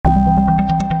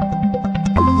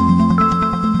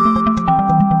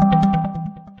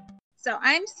So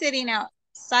I'm sitting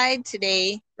outside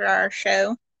today for our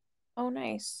show Oh,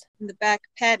 nice. in the back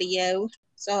patio.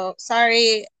 So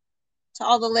sorry to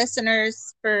all the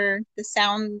listeners for the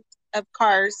sound of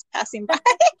cars passing by.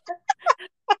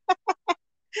 Can you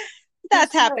That's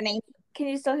still happening. can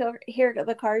you still hear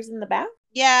the cars in the back?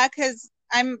 Yeah, because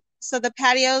so the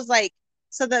patio's like,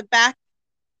 so the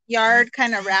backyard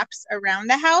kind of wraps around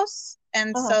the house.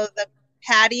 And Uh-huh. so the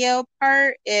patio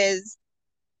part is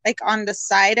like on the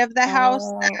side of the house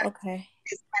that Oh, okay.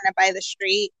 is kind of by the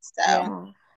street. So Yeah.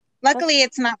 That's luckily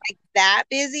it's not like that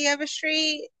busy of a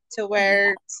street to where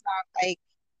yeah, it's not like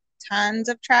tons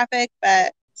of traffic,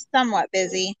 but somewhat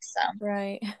busy. So,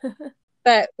 right.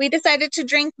 but we decided to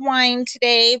drink wine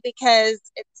today because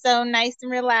it's so nice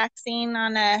and relaxing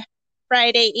on a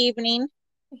Friday evening.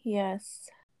 Yes.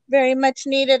 Very much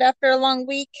needed after a long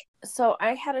week. So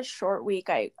I had a short week.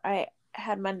 I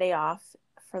had Monday off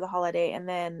for the holiday, and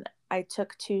then I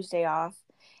took Tuesday off,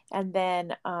 and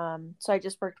then so I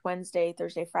just worked Wednesday,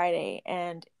 Thursday, Friday,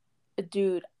 and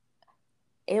dude,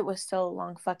 it was still a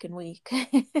long fucking week.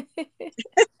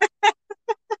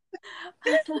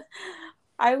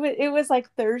 It was like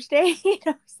Thursday. I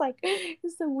was like,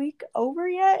 is the week over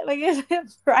yet? Like, is it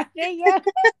Friday yet?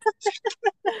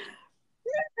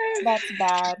 That's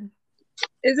bad.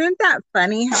 Isn't that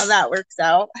funny how that works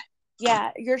out?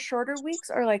 Yeah, your shorter weeks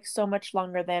are like so much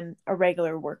longer than a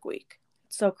regular work week.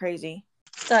 It's so crazy.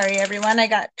 Sorry, everyone. I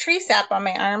got tree sap on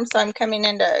my arm, so I'm coming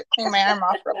in to clean my arm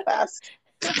off real fast.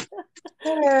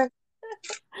 The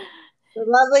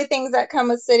lovely things that come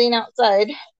with sitting outside.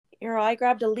 I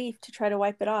grabbed a leaf to try to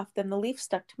wipe it off. Then the leaf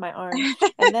stuck to my arm,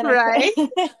 and then Right?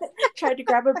 tried to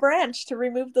grab a branch to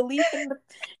remove the leaf and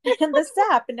the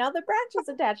sap, and now the branch is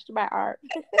attached to my arm.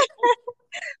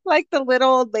 Like the little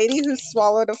old lady who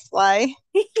swallowed a fly.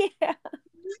 Yeah.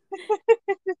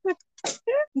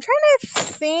 I'm trying to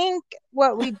think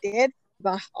what we did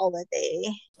for the holiday.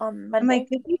 On I'm like,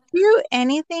 Monday. did we do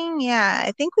anything? Yeah,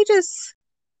 I think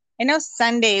I know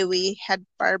Sunday we had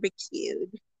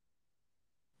barbecued.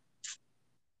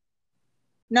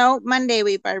 No, Monday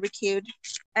we barbecued.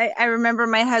 I remember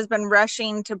my husband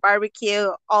rushing to barbecue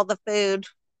all the food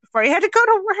before he had to go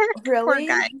to work. Poor Really?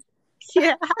 guy.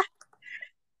 Yeah.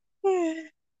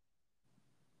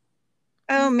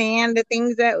 Oh man, the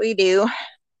things that we do.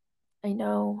 I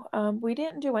know. We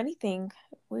didn't do anything.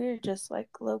 We were just like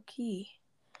low key.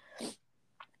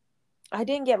 I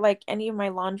didn't get like any of my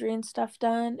laundry and stuff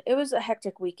done. It was a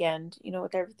hectic weekend,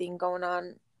 with everything going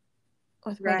on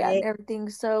with my dad and Right. everything.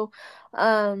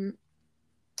 Um,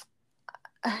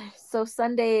 so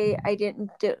Sunday I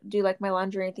didn't do like my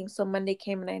laundry or anything. So Monday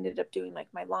came and I ended up doing like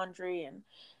my laundry and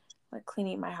like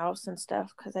cleaning my house and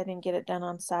stuff because I didn't get it done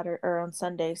on Saturday or on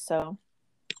Sunday. So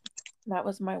that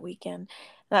was my weekend.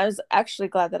 And I was actually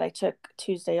glad that I took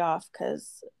Tuesday off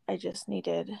because I just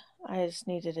needed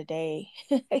a day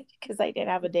because I didn't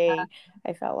have a day.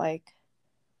 I felt like.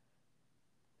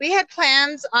 We had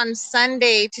plans on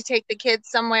Sunday to take the kids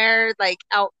somewhere like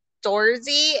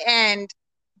outdoorsy, and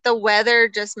the weather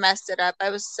just messed it up. I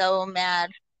was so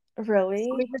mad. So we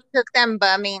Really? just took them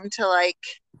bumming to like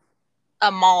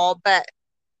a mall, but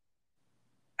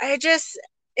why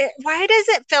does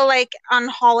it feel like on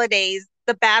holidays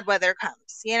the bad weather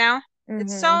comes, you know?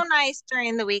 It's Mm-hmm. so nice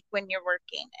during the week when you're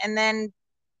working. And then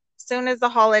as soon as the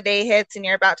holiday hits and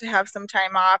you're about to have some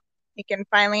time off, you can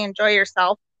finally enjoy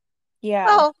yourself. Yeah.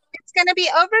 Oh, it's going to be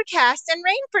overcast and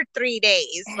rain for 3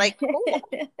 days. Like, cool.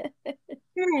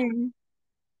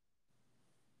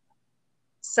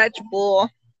 Such bull.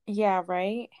 Yeah,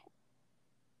 right?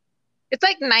 It's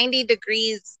like 90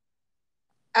 degrees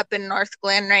up in North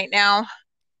Glen right now.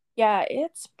 Yeah,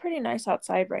 it's pretty nice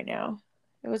outside right now.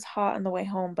 It was hot on the way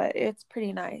home, but it's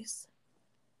pretty nice.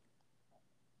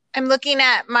 I'm looking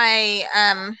at my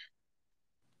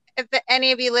if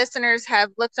any of you listeners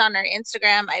have looked on our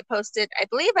Instagram, I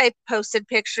believe I posted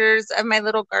pictures of my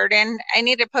little garden. I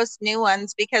need to post new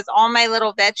ones because all my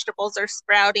little vegetables are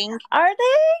sprouting. Are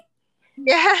they?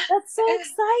 Yeah. That's so I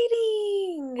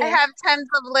exciting. have tons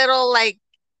of little like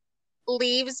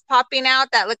leaves popping out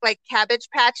that look like Cabbage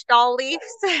Patch doll leaves.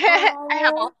 I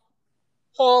have a Oh,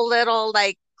 whole little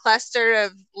like cluster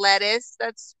of lettuce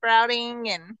that's sprouting,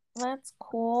 and that's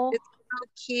cool. it's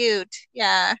so cute.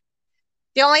 Yeah.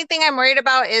 The only thing I'm worried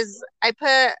about is I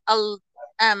put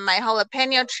my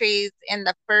jalapeno trees in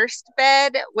the first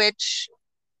bed, which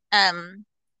um,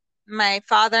 my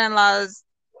father-in-law's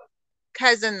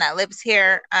cousin that lives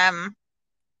here,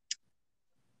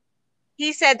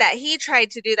 he said that he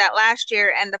tried to do that last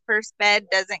year and the first bed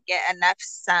doesn't get enough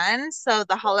sun, so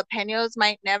the jalapenos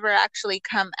might never actually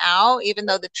come out, even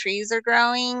though the trees are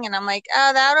growing. And I'm like,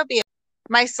 oh, that'll be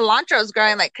My cilantro is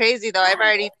growing like crazy though. I've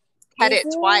already cut Is it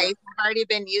twice. it? I've already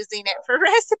been using it for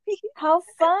recipes. How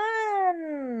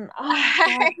fun! Oh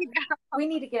God, I we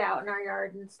need to get out in our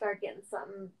yard and start getting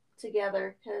something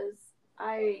together because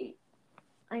I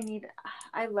I need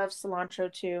I love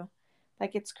cilantro too.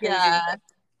 Like it's crazy. Yeah.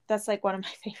 That's like one of my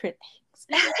favorite things.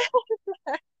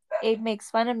 It makes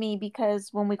fun of me because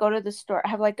when we go to the store, I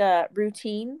have like a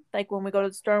routine, like when we go to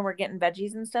the store and we're getting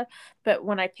veggies and stuff. But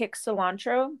when I pick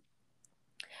cilantro,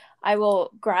 I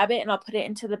will grab it and I'll put it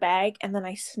into the bag and then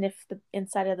I sniff the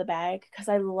inside of the bag because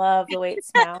I love the way it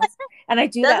smells. And I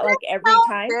do Doesn't that it like every smell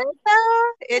time. good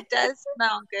though? It does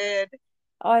smell good.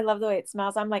 Oh, I love the way it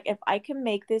smells. I'm like, if I can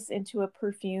make this into a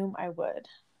perfume, I would.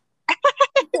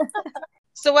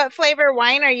 So what flavor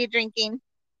wine are you drinking?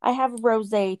 I have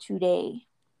rosé today.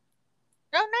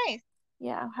 Oh, nice.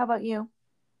 Yeah. How about you?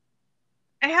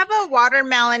 I have a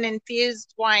watermelon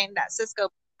infused wine that Cisco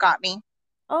got me.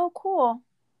 Oh, cool.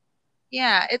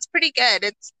 Yeah, it's pretty good.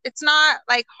 It's not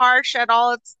like harsh at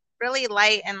all. It's really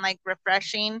light and like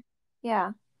refreshing.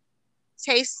 Yeah.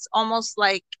 Tastes almost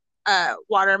like a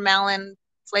watermelon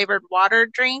flavored water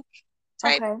drink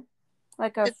type. Okay.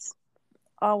 Like a It's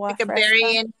agua like a berry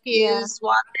fresca. Yeah. infused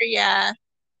water. Yeah,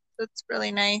 it's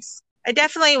really nice. I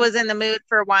definitely was in the mood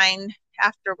for wine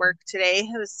after work today.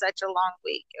 It was such a long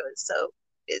week. It was so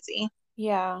busy.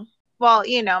 Yeah. Well,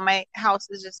 my house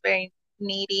is just very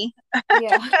needy.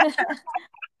 Yeah.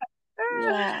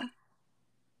 Yeah.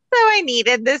 So I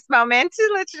needed this moment.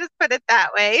 Let's just put it that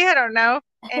way. I don't know if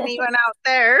anyone out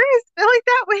there is feeling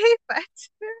that way, but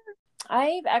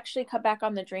I've actually cut back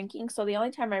on the drinking. So the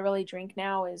only time I really drink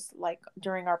now is like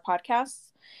during our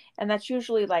podcasts. And that's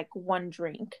usually like one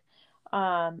drink.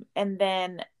 And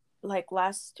then like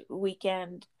last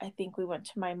weekend, I think we went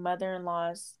to my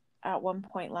mother-in-law's at one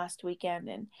point last weekend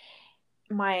and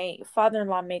my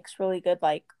father-in-law makes really good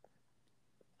like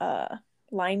uh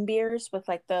lime beers with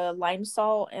like the lime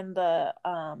salt and the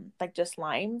like just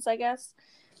limes, I guess.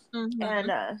 And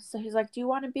mhm. so he's like, "Do you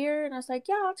want a beer?" And I was like,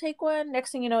 "Yeah, I'll take one."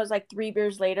 Next thing you know, it was like 3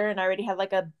 beers later, and I already had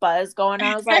like a buzz going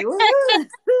on. I was like, "Woo!"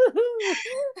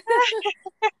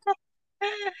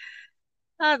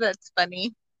 Oh, that's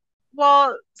funny.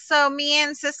 Well, so me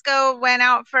and Cisco went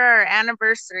out for our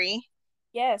anniversary.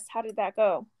 Yes. How did that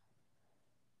go?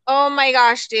 Oh my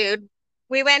gosh, dude.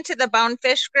 We went to the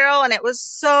Bonefish Grill and it was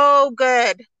so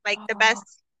good. Like the Oh,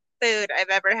 best food I've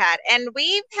ever had. And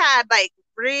we've had like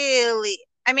really,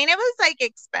 I mean, it was like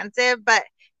expensive, but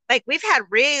like we've had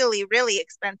really, really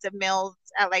expensive meals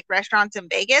at like restaurants in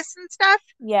Vegas and stuff.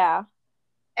 yeah,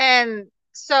 And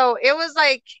so it was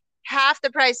like half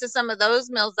the price of some of those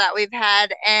meals that we've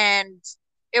had. And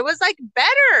it was like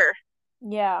better.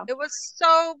 yeah. It was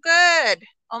so good.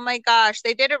 Oh my gosh.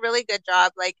 They did a really good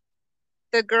job. Like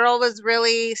the girl was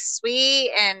really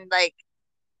sweet and like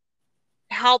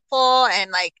helpful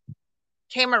and like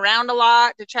came around a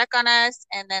lot to check on us.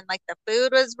 And then like the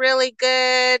food was really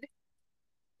good.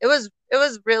 It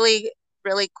was really,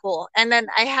 really cool. And then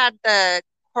I had the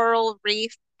coral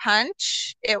reef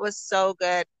punch. It was so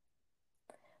good.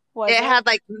 Was It it? had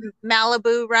like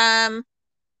Malibu rum,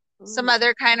 some Ooh,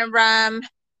 other kind of rum,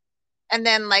 and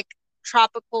then like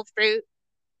tropical fruit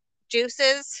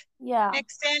juices yeah.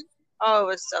 mixed in. Oh, it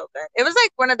was so good. It was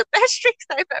like one of the best drinks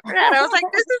I've ever had. I was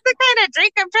like, this is the kind of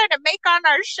drink I'm trying to make on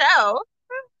our show.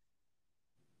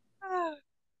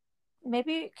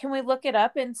 Maybe can we look it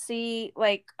up and see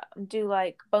like do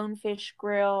like bonefish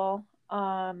grill,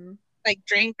 Like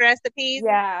drink recipes.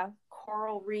 yeah,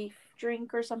 coral reef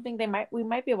drink or something. We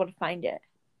might be able to find it.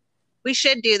 We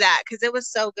should do that because it was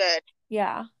so good.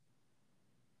 Yeah.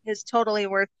 It's totally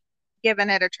worth giving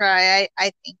it a try,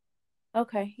 I think.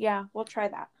 Okay. Yeah, we'll try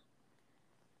that.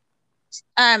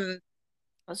 Um,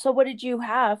 So what did you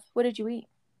have? What did you eat?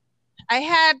 I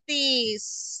had the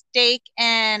steak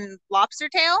and lobster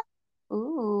tail,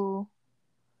 Ooh.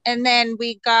 and then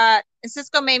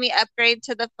Cisco made me upgrade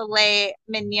to the filet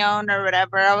mignon or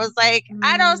whatever. I was like,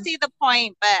 I don't Mm, see the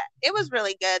point, but it was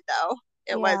really good though.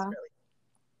 It was yeah. really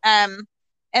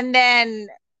and then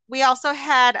we also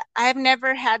had I've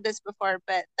never had this before,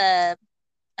 but the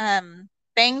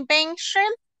bang bang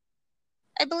shrimp,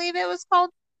 I believe it was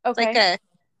called. It's like Okay. a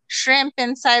shrimp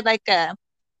inside like a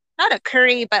not a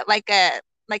curry, but like a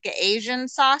Asian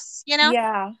sauce,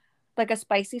 Yeah. Like a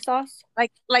spicy sauce?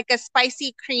 like a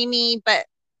spicy, creamy, but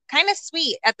kind of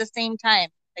sweet at the same time,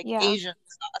 like Yeah. Asian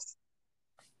sauce.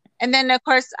 And then of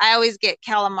course I always get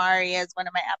calamari as one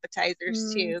of my appetizers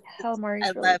Mm, too, because calamari I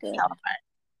is really love good. calamari.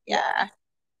 Yeah. Yeah.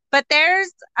 But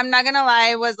I'm not gonna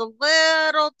lie, was a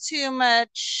little too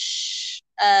much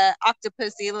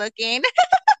octopusy looking.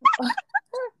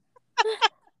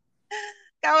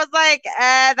 I was like,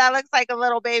 that looks like a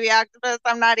little baby octopus.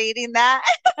 I'm not eating that.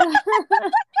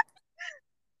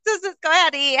 Just go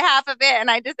ahead and eat half of it. And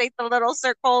I just ate the little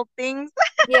circle things.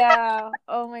 Yeah.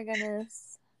 Oh my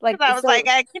goodness. Like, Because I was like,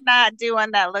 so I cannot do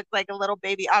one that looked like a little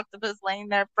baby octopus laying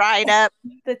there fried up.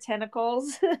 the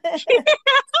tentacles.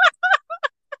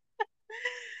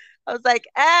 I was like,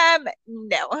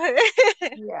 no.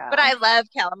 But Yeah. I love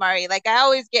calamari. Like I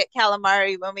always get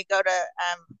calamari when we go to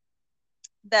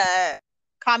the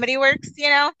Comedy Works, you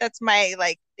know? That's my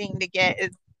like thing to get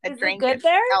is a Is it drink good and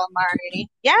there? calamari.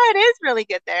 Yeah, it is really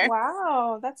good there.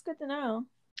 Wow, that's good to know.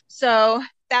 So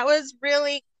that was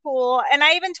really cool. And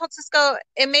I even told Cisco,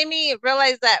 it made me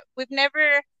realize that we've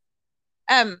never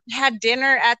had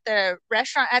dinner at the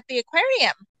restaurant at the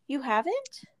aquarium. You haven't?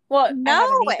 Well, I No.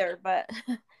 haven't either, but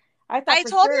I thought I for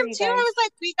told sure him you too. I guys. was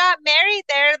like, we got married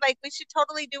there. Like, we should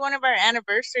totally do one of our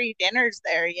anniversary dinners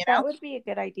there, you know? That would be a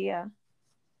good idea.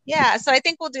 Yeah, so I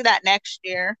think we'll do that next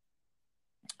year.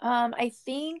 I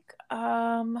think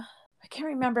I can't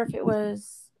remember if it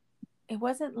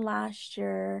wasn't last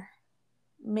year,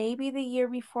 maybe the year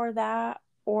before that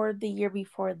or the year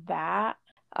before that.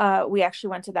 We actually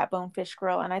went to that Bonefish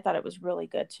Grill and I thought it was really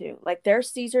good too. Like their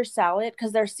Caesar salad,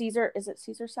 because their Caesar, is it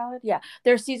Caesar salad? Yeah.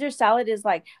 Their Caesar salad is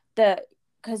like the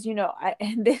because I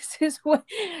and this is what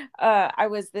I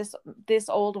was this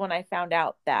old when I found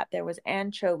out that there was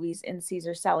anchovies in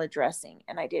Caesar salad dressing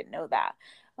and I didn't know that.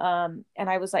 And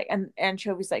I was like, and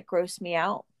anchovies like gross me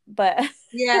out. But when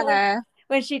Yeah.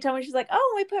 when she told me, she's like,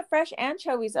 "Oh, we put fresh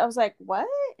anchovies." I was like, "What?"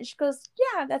 And she goes,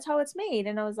 "Yeah, that's how it's made."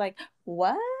 And I was like,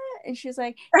 "What?" And she's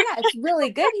like, "Yeah, it's really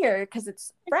good here because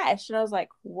it's fresh." And I was like,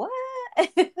 "What?"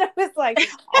 And I was like,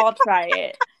 "I'll try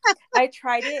it." I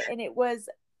tried it and it was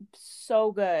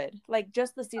so good. Like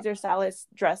just the Caesar salad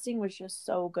dressing was just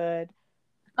so good.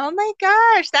 Oh my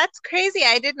gosh, that's crazy.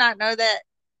 I did not know that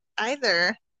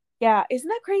either. Yeah, isn't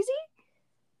that crazy?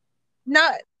 No,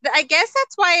 I guess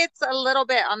that's why it's a little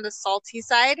bit on the salty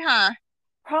side, huh?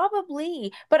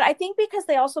 Probably. But I think because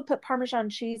they also put Parmesan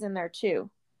cheese in there too.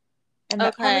 And the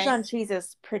Okay. Parmesan cheese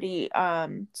is pretty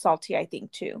salty, I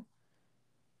think, too.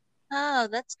 Oh,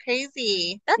 that's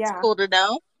crazy. That's Yeah. cool to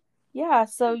know. Yeah,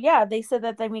 so yeah, they said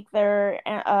that they make their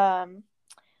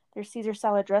Caesar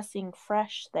salad dressing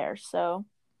fresh there. So,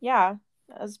 yeah,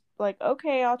 I was like,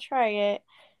 okay, I'll try it.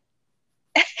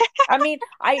 I mean,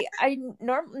 I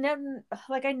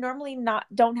normally not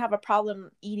don't have a problem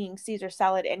eating Caesar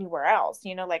salad anywhere else.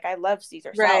 Like I love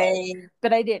Caesar salad, Right.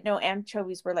 but I didn't know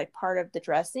anchovies were like part of the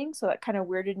dressing, so that kind of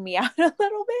weirded me out a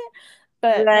little bit.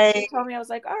 But when she Right. told me, I was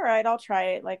like, all right, I'll try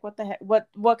it. Like, what the heck?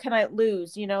 What can I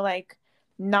lose? Like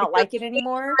not Those like it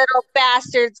anymore. little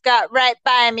bastards got right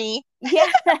by me.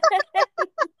 Yeah.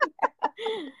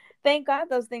 Thank God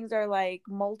those things are like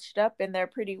mulched up in there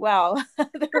pretty well.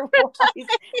 Otherwise,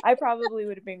 I probably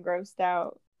would have been grossed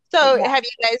out. But So, yeah, have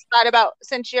you guys thought about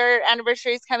since your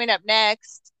anniversary is coming up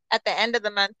next at the end of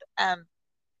the month,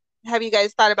 have you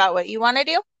guys thought about what you want to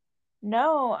do?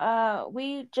 no,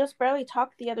 we just barely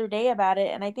talked the other day about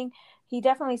it, and I think he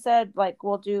definitely said like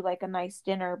we'll do like a nice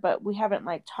dinner, but we haven't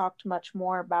like talked much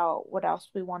more about what else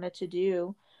we wanted to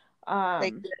do.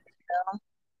 Like, Um,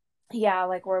 yeah,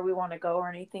 like where we want to go or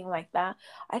anything like that.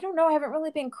 I don't know. I haven't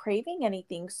really been craving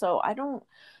anything, so I don't.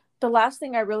 The last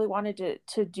thing I really wanted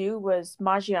to do was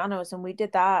Maggiano's, and we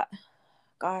did that.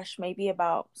 Gosh, maybe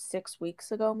about 6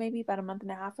 weeks ago, maybe about a month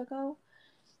and a half ago,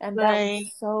 and that was right.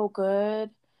 so good.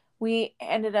 We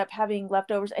ended up having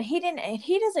leftovers, and he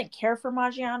doesn't care for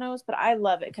Maggiano's, but I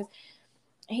love it because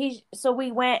so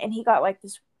we went and he got like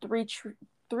this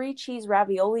three cheese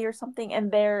ravioli or something,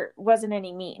 and there wasn't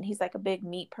any meat, and he's like a big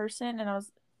meat person, and I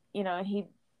was, and he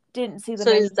didn't see the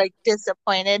So menu. he's like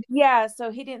disappointed. Yeah,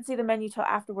 so he didn't see the menu till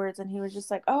afterwards, and he was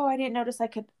just like, "Oh, I didn't notice I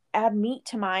could add meat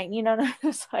to mine." And I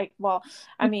was like, "Well,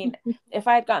 I mean, if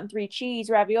I had gotten three cheese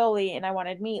ravioli and I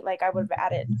wanted meat, like I would have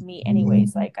added meat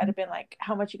anyways. Like I'd have been like,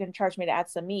 how much you gonna charge me to add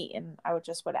some meat?" And I would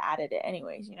have added it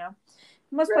anyways.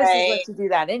 Most places Right. let you do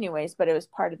that anyways, but it was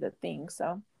part of the thing,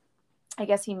 so I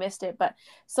guess he missed it. But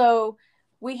so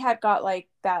we had got like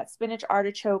that spinach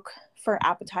artichoke for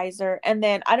appetizer, and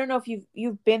then I don't know if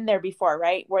you've been there before,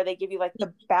 right? Where they give you like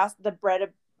the basket of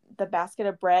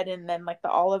bread, and then like the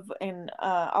olive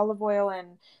oil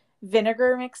and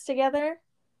vinegar mixed together.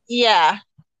 Yeah.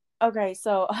 Okay,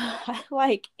 so I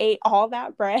like ate all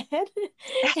that bread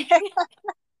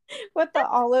with the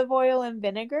olive oil and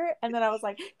vinegar. And then I was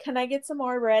like, "Can I get some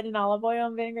more bread and olive oil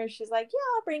and vinegar?" She's like, "Yeah,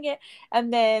 I'll bring it."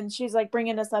 And then she's like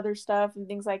bringing us other stuff and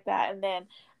things like that. And then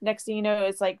next thing you know,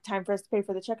 it's like time for us to pay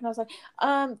for the check. And I was like,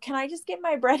 "Can I just get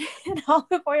my bread and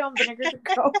olive oil and vinegar to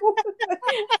go?"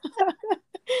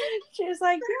 She was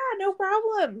like, yeah, no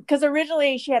problem. Because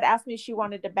originally she had asked me if she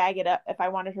wanted to bag it up, if I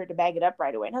wanted her to bag it up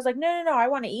right away. And I was like, no, I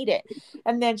want to eat it.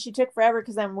 And then she took forever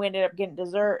because then we ended up getting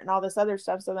dessert and all this other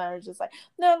stuff. So then I was just like,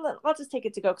 no, I'll just take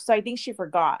it to go. So I think she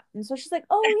forgot. And so she's like,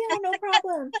 oh, yeah, no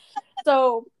problem.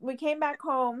 So we came back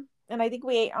home and I think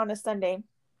we ate on a Sunday.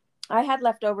 I had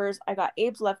leftovers. I got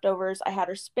Abe's leftovers. I had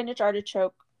her spinach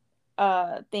artichoke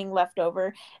thing left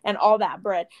over and all that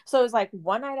bread. So it was like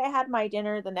one night I had my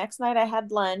dinner, the next night I had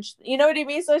lunch. You know what I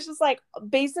mean? So it's just like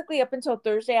basically up until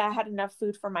Thursday I had enough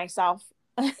food for myself.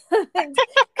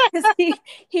 Because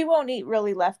he won't eat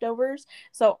really leftovers.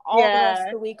 So all the rest of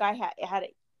Yeah. the week I had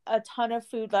a ton of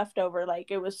food left over. Like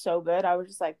it was so good. I was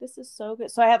just like, this is so good.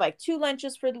 So I had like 2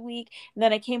 lunches for the week. And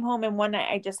then I came home and one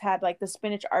night I just had like the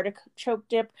spinach artichoke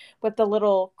dip with the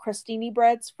little crostini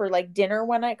breads for like dinner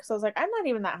one night. Cause I was like, I'm not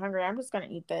even that hungry. I'm just going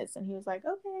to eat this. And he was like,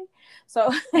 okay.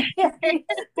 So yeah, we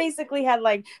basically had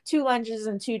like 2 lunches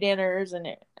and 2 dinners and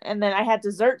then I had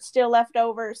dessert still left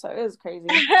over. So it was crazy.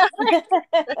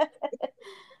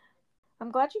 I'm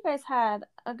glad you guys had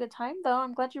a good time though.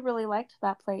 I'm glad you really liked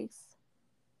that place.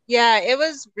 Yeah, it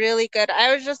was really good.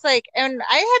 I was just like, and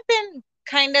I had been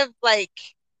kind of like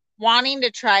wanting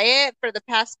to try it for the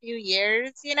past few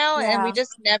years, and we Yeah.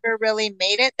 just never really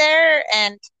made it there.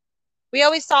 And we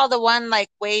always saw the one like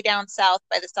way down south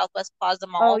by the Southwest Plaza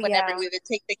Oh Mall whenever yeah. we would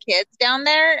take the kids down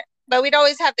there. But we'd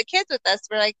always have the kids with us.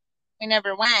 We're like, we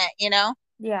never went.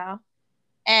 Yeah.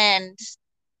 And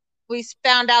we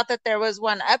found out that there was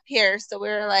one up here. So we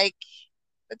were like,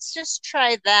 let's just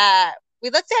try that. We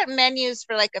looked at menus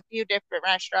for like a few different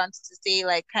restaurants to see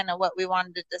like kind of what we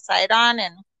wanted to decide on.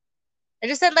 And I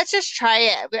just said, let's just try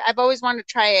it. I've always wanted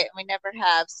to try it and we never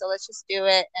have. So let's just do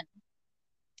it. And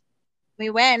we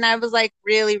went and I was like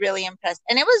really, really impressed.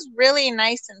 And it was really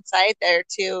nice inside there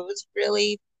too.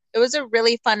 It was a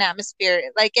really fun atmosphere.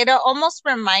 Like it almost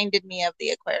reminded me of the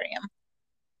aquarium.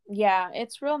 Yeah,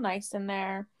 it's real nice in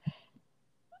there.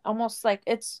 Almost like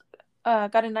it's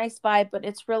got a nice vibe, but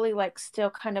it's really like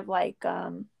still kind of like I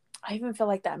even feel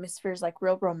like the atmosphere is like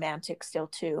real romantic still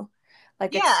too.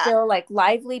 Like it's Yeah. still like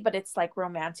lively, but it's like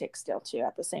romantic still too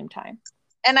at the same time.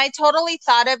 And I totally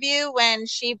thought of you when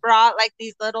she brought like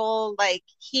these little like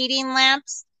heating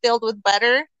lamps filled with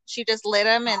butter. She just lit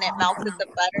them and it melted the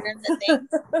butter in the thing.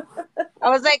 I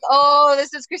was like, oh,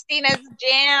 this is Christina's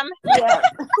jam. Yeah.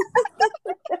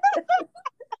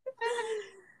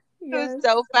 It was Yes.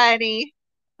 so funny.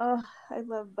 Oh, I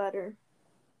love butter.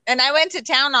 And I went to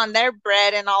town on their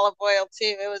bread and olive oil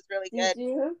too. It was really Did good.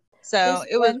 you? So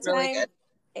This it was one really time, good.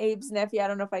 Abe's nephew, I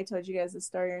don't know if I told you guys the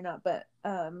story or not, but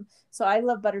so I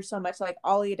love butter so much, like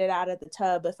I'll eat it out of the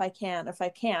tub if I can. If I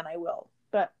can, I will.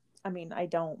 But I mean, I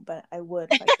don't, but I would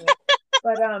if I could.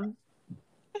 But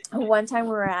one time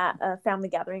we were at a family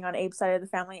gathering on Abe's side of the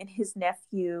family, and his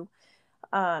nephew,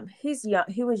 he's young.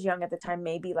 He was young at the time,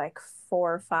 maybe like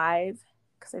 4 or 5,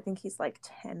 because I think he's like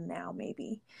 10 now,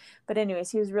 maybe. But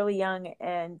anyways, he was really young,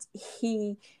 and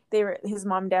his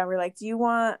mom and dad were like, do you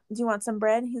want some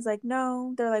bread? He's like,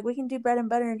 no. They're like, we can do bread and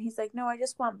butter, and he's like, no, I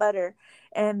just want butter.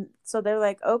 And so they're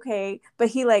like, okay. But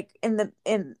he like in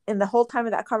the whole time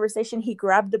of that conversation, he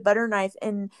grabbed the butter knife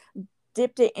and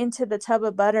dipped it into the tub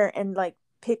of butter and like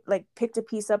picked a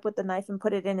piece up with the knife and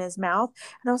put it in his mouth.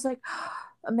 And I was like,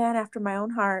 a man after my own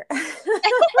heart.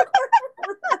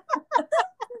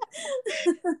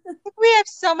 We have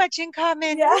so much in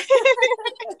common. Yeah.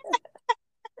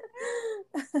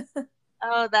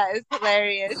 Oh, that is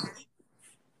hilarious.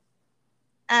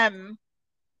 Um,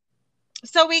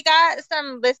 so we got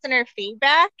some listener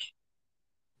feedback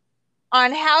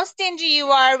on how stingy you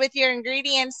are with your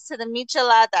ingredients to the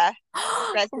michelada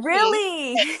recipe.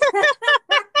 Really?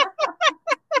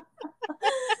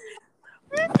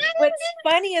 What's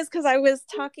funny is because I was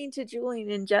talking to Julian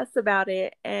and Jess about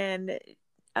it, and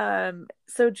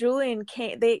so Julian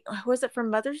came. They was it for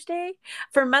Mother's Day?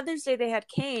 For Mother's Day, they had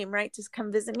came right to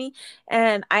come visit me,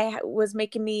 and I was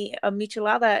making me a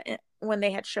michelada when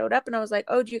they had showed up, and I was like,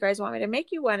 "Oh, do you guys want me to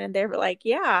make you one?" And they were like,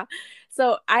 "Yeah."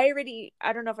 So I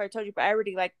don't know if I told you, but I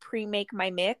already like pre-make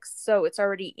my mix, so it's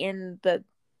already in the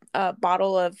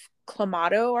bottle of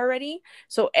Clamato already.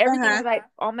 So everything Uh-huh. that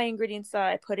all my ingredients that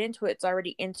I put into it's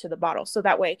already into the bottle. So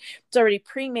that way it's already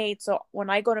pre-made. So when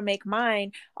I go to make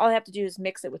mine, all I have to do is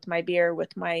mix it with my beer,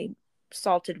 with my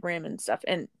salted rim and stuff,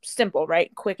 and simple,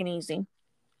 right? Quick and easy.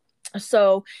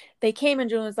 So they came and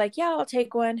Julian was like, yeah, I'll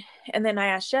take one. And then I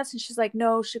asked Jess and she's like,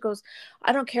 no, she goes,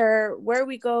 I don't care where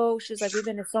we go. She's like, we've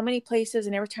been to so many places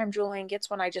and every time Julian gets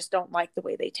one, I just don't like the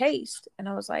way they taste. And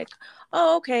I was like,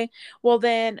 oh, okay. Well,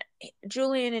 then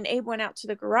Julian and Abe went out to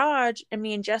the garage and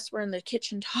me and Jess were in the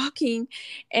kitchen talking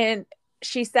and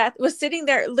she was sitting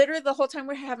there literally the whole time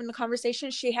we're having the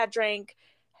conversation. She had drank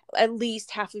at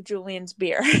least half of Julian's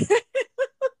beer.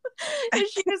 And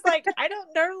she was like, I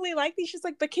don't normally like these. She's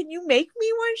like, but can you make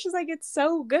me one? She's like, it's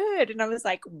so good. And I was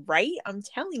like, right, I'm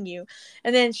telling you.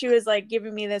 And then she was like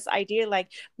giving me this idea, like,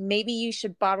 maybe you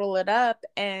should bottle it up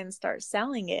and start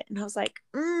selling it. And I was like,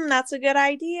 that's a good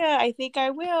idea. I think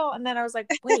I will. And then I was like,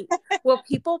 wait, will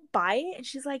people buy it? And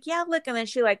she's like, yeah, look. And then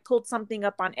she like pulled something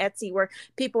up on Etsy where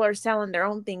people are selling their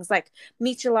own things, like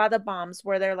michelada bombs,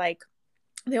 where they're like,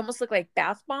 they almost look like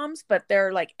bath bombs, but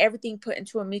they're like everything put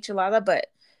into a michelada, but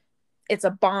it's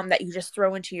a bomb that you just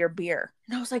throw into your beer.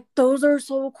 And I was like, those are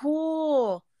so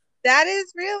cool. That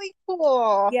is really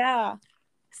cool. Yeah.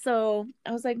 So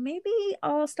I was like, maybe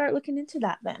I'll start looking into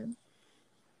that then.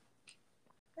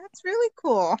 That's really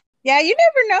cool. Yeah, you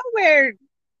never know where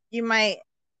you might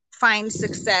find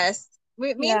success.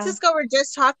 Me and Cisco were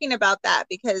just talking about that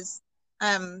because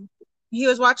he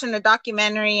was watching a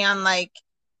documentary on like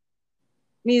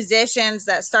musicians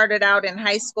that started out in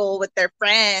high school with their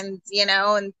friends, you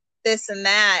know, and this and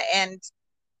that. And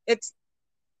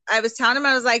I was telling him,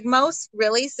 I was like, most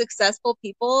really successful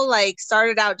people like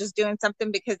started out just doing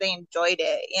something because they enjoyed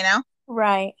it, you know?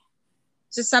 Right.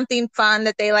 Just something fun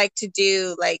that they like to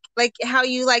do, like how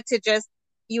you like to just,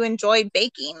 you enjoy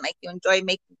baking, like you enjoy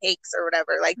making cakes or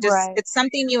whatever, like just right. It's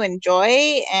something you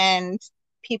enjoy and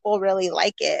people really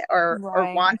like it or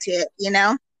want it, you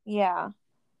know? Yeah.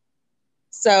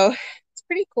 So it's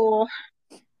pretty cool.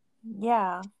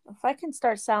 Yeah. If I can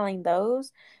start selling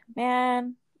those,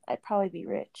 man, I'd probably be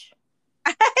rich.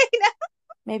 I know.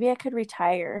 Maybe I could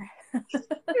retire.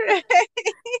 Right.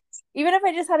 Even if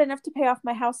I just had enough to pay off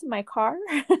my house and my car.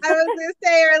 I was gonna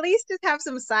say, or at least just have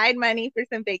some side money for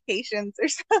some vacations or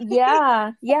something.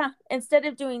 Yeah. Yeah. Instead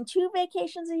of doing 2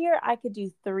 vacations a year, I could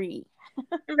do 3.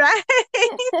 Right.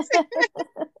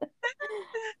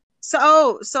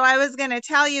 So I was gonna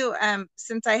tell you,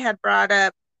 since I had brought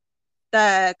up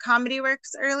the Comedy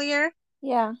Works earlier,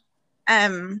 Yeah.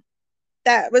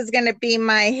 that was gonna be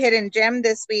my hidden gem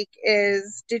this week.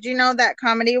 Did you know that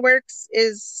Comedy Works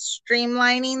is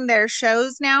streamlining their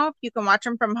shows now? You can watch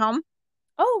them from home.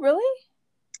 Oh, really?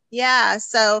 Yeah.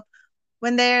 So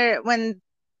when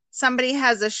somebody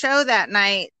has a show that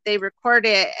night, they record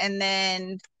it, and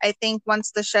then I think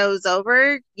once the show's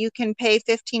over, you can pay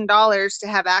 $15 to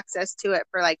have access to it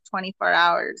for like 24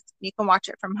 hours. You can watch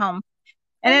it from home.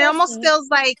 And it almost feels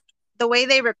like the way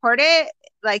they record it,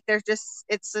 like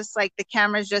it's just like the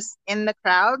camera's just in the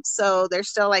crowd, so there's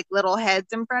still like little heads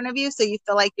in front of you, so you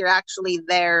feel like you're actually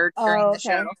there during the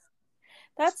show.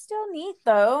 That's still neat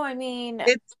though. I mean,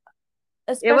 it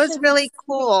was really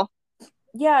cool.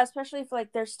 Yeah, especially if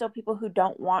like there's still people who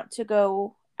don't want to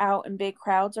go out in big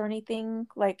crowds or anything,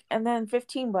 like, and then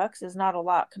 $15 is not a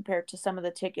lot compared to some of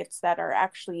the tickets that are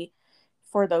actually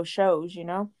for those shows, you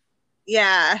know?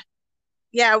 Yeah.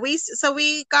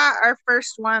 We got our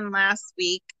first one last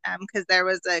week because there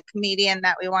was a comedian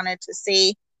that we wanted to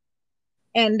see,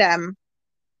 and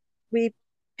we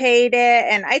paid it,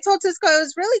 and I told Cisco it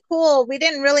was really cool. We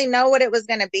didn't really know what it was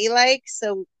going to be like,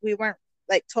 so we weren't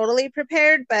like totally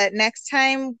prepared, but next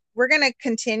time we're going to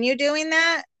continue doing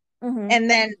that. And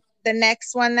then the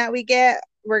next one that we get,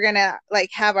 we're going to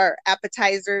like have our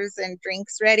appetizers and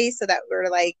drinks ready so that we're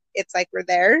like, it's like we're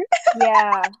there.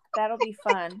 Yeah, that'll be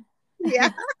fun.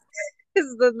 Yeah.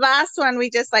 Because the last one we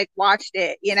just like watched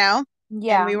it, you know?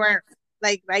 Yeah. And we weren't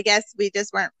like, I guess we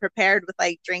just weren't prepared with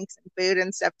like drinks and food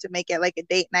and stuff to make it like a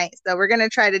date night. So we're gonna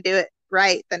try to do it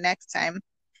right the next time.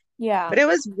 Yeah. But it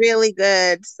was really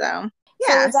good. So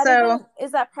yeah. So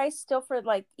is that price still for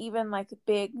like even like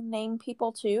big name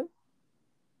people too?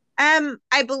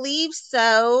 I believe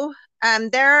so.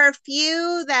 There are a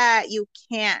few that you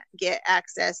can't get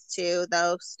access to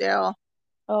though still.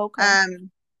 Okay.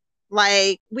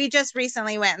 Like we just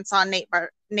recently went and saw Nate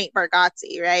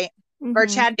Bargatze, right? Or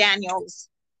Chad Daniels.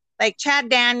 Like Chad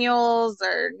Daniels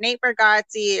or Nate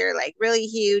Bargatze or like really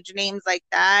huge names like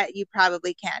that, you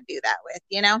probably can't do that with,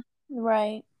 you know?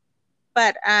 Right.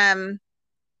 But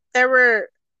there were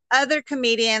other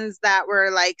comedians that were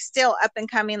like still up and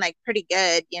coming, like pretty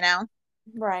good, you know?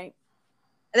 Right.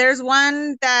 There's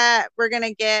one that we're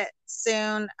gonna get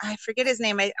soon. I forget his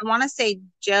name. I want to say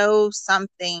Joe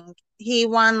something. He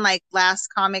won like Last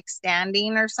Comic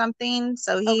Standing or something.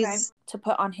 So he's to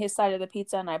put on his side of the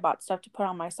pizza, and I bought stuff to put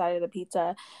on my side of the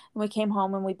pizza. And we came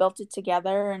home and we built it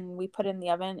together and we put it in the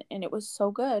oven, and it was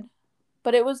so good.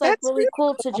 But it was like really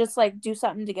cool to just like do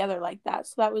something together like that.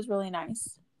 So that was really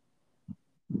nice.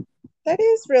 That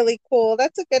is really cool.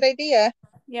 That's a good idea.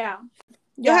 Yeah.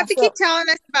 You'll have to keep telling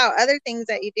us about other things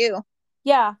that you do.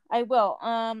 Yeah, I will.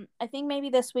 I think maybe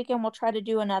this weekend we'll try to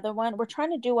do another one. We're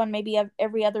trying to do one maybe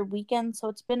every other weekend, so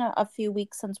it's been a few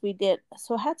weeks since we did.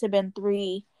 So it had to have been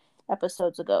 3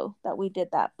 episodes ago that we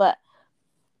did that. But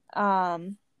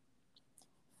um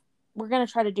we're gonna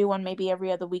try to do one maybe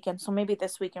every other weekend. So maybe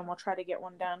this weekend we'll try to get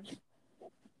one done.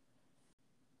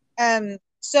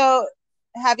 So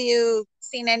have you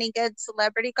seen any good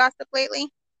celebrity gossip lately?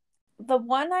 The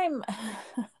one I'm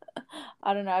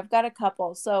I don't know, I've got a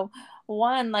couple. So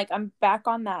one, like I'm back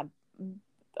on that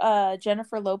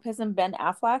Jennifer Lopez and Ben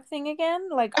Affleck thing again.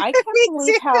 Like I can't Me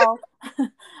believe too. how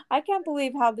I can't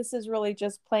believe how this is really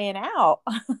just playing out.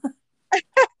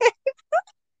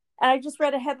 And I just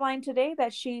read a headline today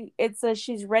that it says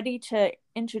she's ready to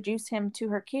introduce him to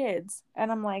her kids.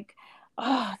 And I'm like,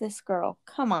 oh, this girl,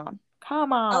 come on.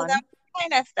 Come Oh, that on. was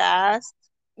kind of fast.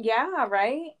 Yeah,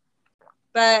 right?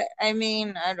 But I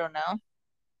mean, I don't know.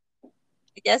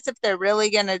 I guess if they're really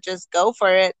gonna just go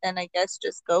for it, then I guess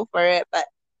just go for it. But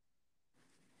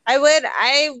I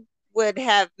would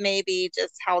have maybe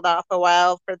just held off a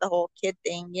while for the whole kid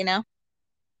thing, you know?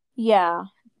 Yeah.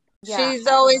 Yeah. She's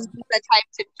I don't always know. been the type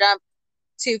to jump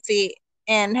 2 feet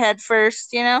and head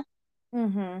first, you know?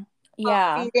 Mm-hmm. Both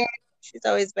Yeah. feet in. She's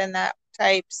always been that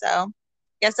type, so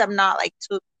guess I'm not like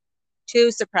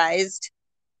too surprised.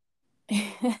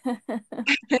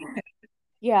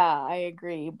 Yeah, I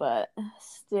agree, but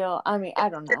still, I mean, I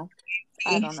don't know.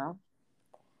 I don't know.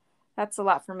 That's a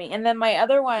lot for me. And then my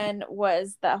other one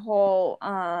was the whole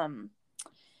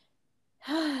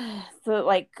the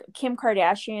like Kim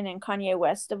Kardashian and Kanye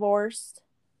West divorced.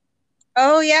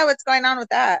 Oh yeah, what's going on with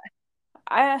that?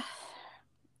 I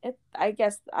I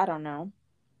guess I don't know.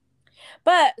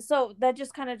 But so that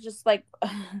just kind of just like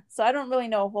so I don't really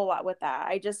know a whole lot with that.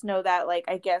 I just know that like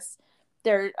I guess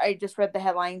there I just read the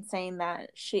headline saying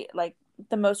that she like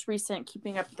the most recent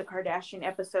Keeping Up with the Kardashian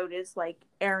episode is like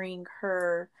airing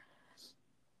her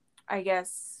I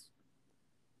guess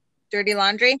Dirty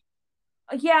laundry?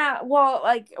 yeah, well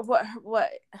like what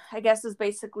I guess is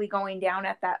basically going down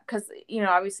at that cuz you know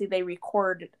obviously they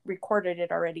recorded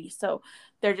it already. So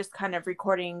they're just kind of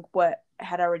recording what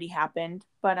had already happened.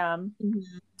 But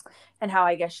Mhm. and how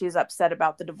I guess she's upset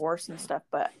about the divorce and stuff.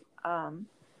 But um,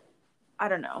 I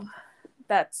don't know.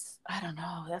 I don't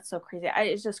know. That's so crazy.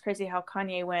 It's just crazy how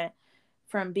Kanye went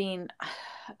from being,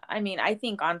 I mean, I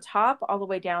think on top all the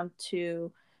way down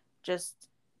to just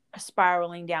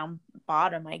spiraling down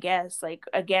bottom. I guess like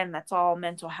again, that's all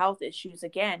mental health issues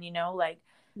again. You know, like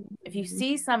if you Mhm.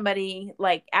 see somebody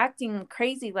like acting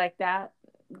crazy like that,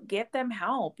 get them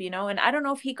help, you know. And I don't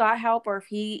know if he got help or if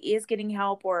he is getting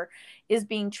help or is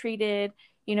being treated,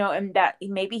 you know, and that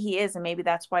maybe he is, and maybe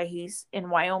that's why he's in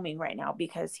Wyoming right now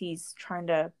because he's trying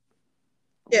to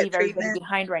Get leave everybody treatment.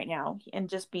 behind right now and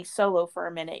just be solo for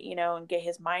a minute, you know, and get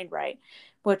his mind right.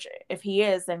 Which if he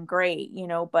is, then great, you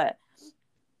know, but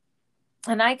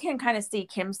and I can kind of see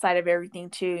Kim's side of everything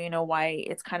too, you know, why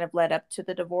it's kind of led up to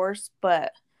the divorce.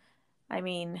 But I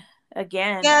mean,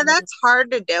 again, Yeah, I mean, that's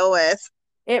hard to deal with.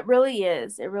 it really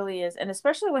is. It really is. And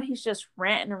especially when he's just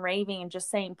ranting and raving and just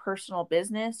saying personal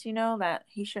business, you know, that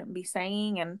he shouldn't be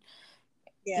saying. And,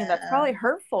 you know, that's Yeah. probably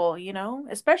hurtful, you know,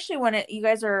 especially when you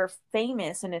guys are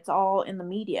famous and it's all in the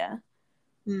media.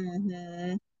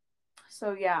 Hmm.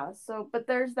 So, yeah. So, but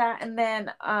there's that. And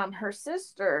then her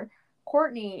sister,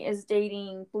 Courtney, is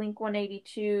dating Blink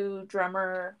 182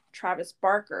 drummer Travis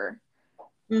Barker.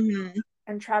 Hmm.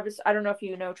 And Travis, I don't know if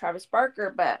you know Travis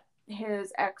Barker, but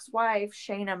his ex-wife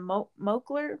Shayna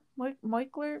Moakler,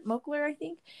 I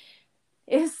think,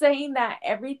 is saying that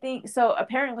everything. So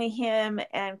apparently, him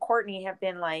and Courtney have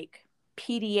been like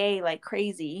PDA like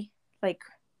crazy, like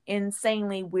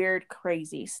insanely weird,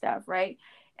 crazy stuff, right?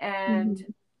 And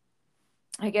Hmm.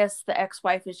 I guess the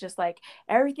ex-wife is just like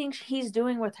everything he's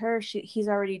doing with her, he's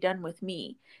already done with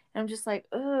me. And I'm just like,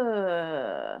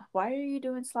 why are you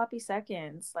doing sloppy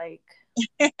seconds? Like,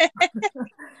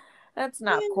 that's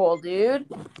not cool, dude.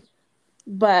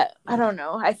 But I don't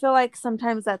know. I feel like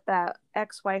sometimes that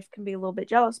ex-wife can be a little bit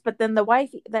jealous. But then the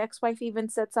ex-wife even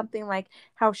said something like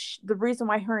how the reason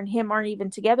why her and him aren't even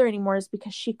together anymore is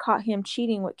because she caught him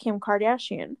cheating with Kim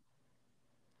Kardashian.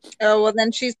 Oh, well,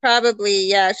 then she's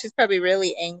probably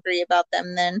really angry about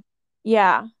them then.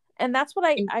 Yeah. And that's what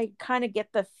I kind of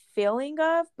get the feeling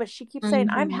of. But she keeps saying,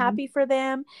 I'm Hmm. happy for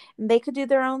them and they could do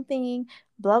their own thing,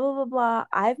 blah, blah, blah, blah.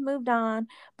 I've moved on.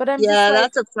 But I'm just Yeah, like,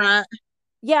 that's a front.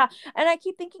 yeah. And I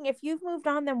keep thinking, if you've moved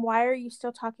on, then why are you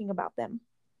still talking about them?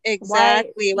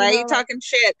 Why, Exactly. you Why are know, you like, talking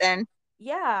shit then?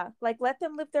 yeah, like let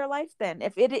them live their life then.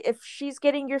 If she's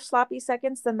getting your sloppy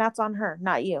seconds, then that's on her,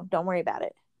 not you. Don't worry about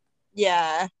it.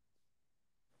 Yeah.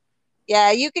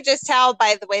 Yeah, you could just tell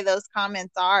by the way those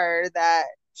comments are that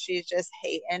she's just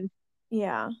hating.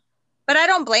 Yeah. But I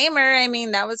don't blame her. I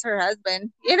mean, that was her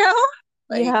husband, you know?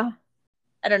 Like, Yeah.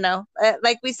 I don't know.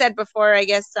 Like we said before, I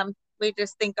guess we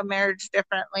just think of marriage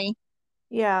differently.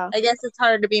 Yeah. I guess it's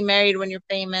hard to be married when you're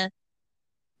famous.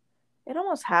 It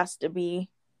almost has to be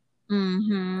because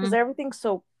Mm-hmm. everything's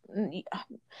so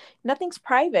nothing's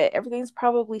private. Everything's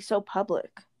probably so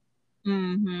public.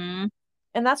 Mm-hmm.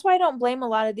 And that's why I don't blame a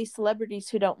lot of these celebrities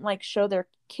who don't like show their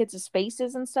kids'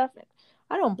 faces and stuff.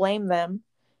 I don't blame them.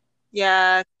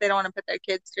 Yeah, they don't want to put their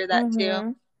kids through that too.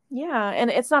 Mm-hmm. Yeah, and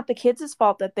it's not the kids'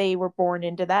 fault that they were born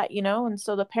into that, you know? And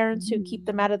so the parents who keep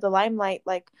them Mm-hmm. out of the limelight,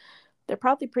 like, they're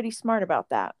probably pretty smart about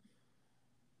that.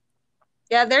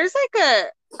 Yeah, there's like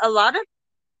a lot of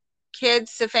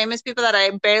kids to famous people that I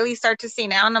barely start to see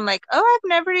now, and I'm like, oh, I've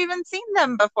never even seen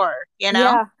them before, you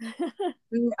know?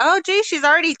 Yeah. Oh, gee, she's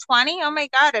already 20. Oh my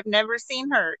God, I've never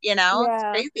seen her, you know? It's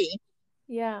Yeah. crazy.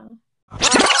 Yeah.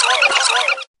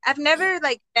 I've never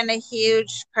like been a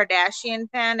huge Kardashian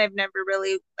fan. I've never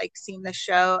really like seen the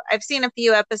show. I've seen a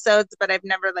few episodes, but I've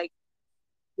never like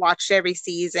watched every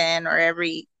season or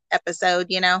every episode,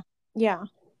 you know? Yeah.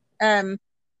 Um,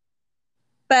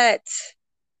 but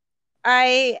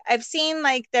I've seen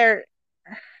like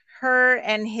her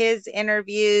and his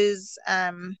interviews.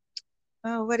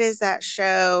 Oh, what is that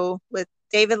show with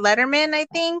David Letterman, I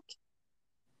think?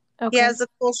 He Okay. has a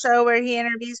cool show where he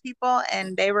interviews people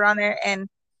and they were on there, and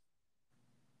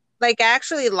like I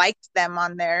actually liked them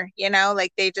on there, you know,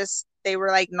 like they were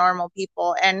like normal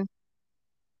people.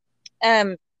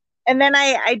 Um and then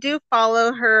I do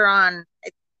follow her on, I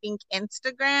think,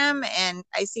 Instagram, and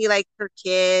I see like her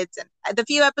kids, and the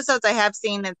few episodes I have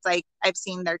seen, it's like I've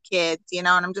seen their kids, you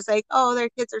know, and I'm just like, oh, their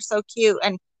kids are so cute.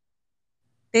 And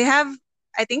they have,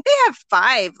 I think they have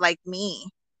five like me,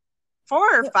 four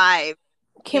or Yeah. five,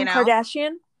 you Kim know.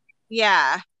 Kardashian,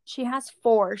 Yeah. she has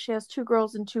four. She has two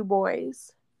girls and two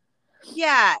boys.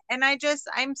 Yeah, and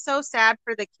I'm so sad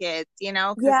for the kids, you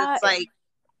know, because Yeah, it's like,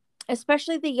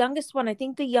 especially the youngest one. I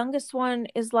think the youngest one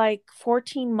is like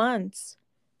 14 months.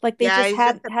 Like they yeah, just he's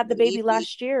just a had the baby baby.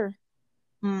 last year.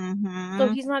 So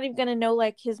Hmm. he's not even gonna know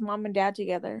like his mom and dad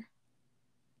together.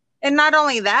 And not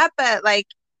only that, but like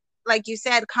you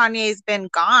said, Kanye's been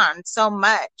gone so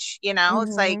much, you know,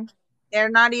 it's like Mm-hmm. they're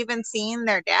not even seeing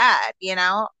their dad, you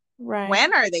know. Right.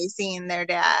 When are they seeing their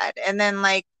dad? And then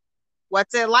like,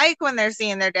 what's it like when they're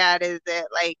seeing their dad? Is it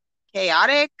like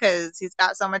chaotic because he's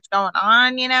got so much going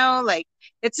on, you know? Like,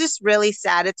 it's just really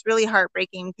sad. It's really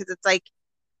heartbreaking because it's like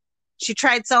she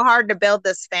tried so hard to build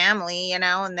this family, you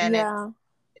know, and then Yeah.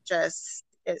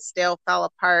 it still fell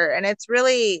apart. And it's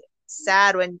really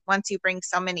sad when once you bring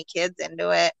so many kids into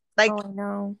it. Oh, I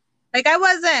know. Like I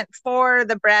wasn't for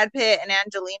the Brad Pitt and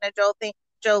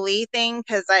Jolie thing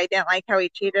because I didn't like how he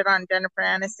cheated on Jennifer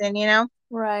Aniston, you know?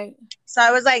 Right. So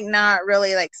I was like not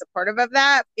really like supportive of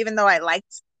that, even though I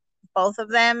liked both of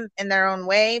them in their own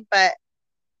way. But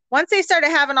once they started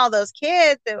having all those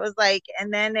kids, it was like,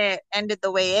 and then it ended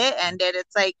the way it ended.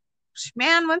 It's like,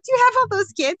 man, once you have all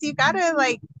those kids, you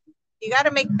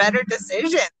gotta make better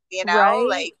decisions, you know? Right.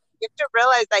 Like you have to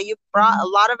realize that you brought a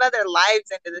lot of other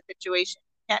lives into the situation.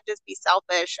 You can't just be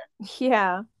selfish and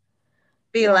Yeah.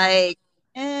 be Yeah. like,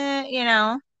 you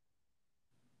know,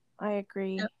 I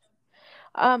agree.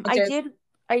 it just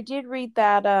I did read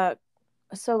that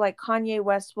so like Kanye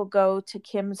West will go to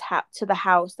to the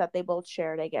house that they both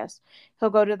shared, I guess. He'll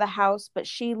go to the house, but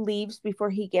she leaves before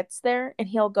he gets there and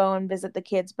he'll go and visit the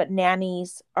kids, but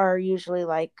nannies are usually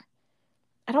like,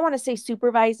 I don't want to say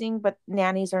supervising, but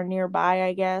nannies are nearby,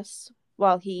 I guess,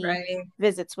 while he right.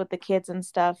 visits with the kids and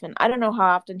stuff. And I don't know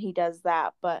how often he does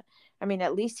that, but I mean,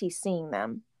 at least he's seeing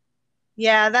them.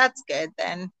 Yeah, that's good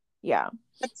then. Yeah.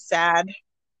 That's sad.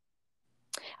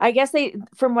 I guess they,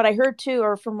 from what I heard too,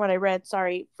 or from what I read,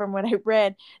 sorry, from what I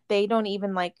read, they don't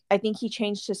even like, I think he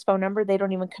changed his phone number. They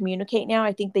don't even communicate now.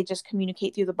 I think they just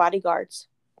communicate through the bodyguards,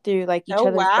 through like each Oh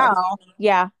other's body. wow.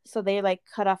 Yeah. So they like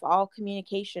cut off all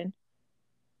communication.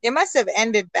 It must have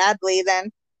ended badly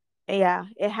then. Yeah.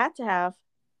 It had to have,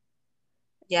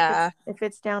 Yeah. if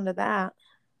it's down to that.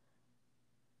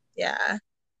 Yeah.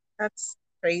 That's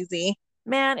crazy.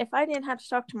 Man, if I didn't have to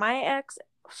talk to my ex,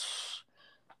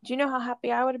 do you know how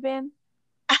happy I would have been?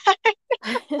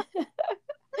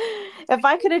 If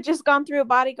I could have just gone through a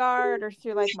bodyguard or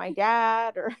through like my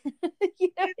dad or you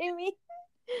know what I mean?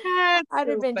 That's I'd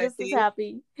have so been just as funny.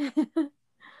 happy.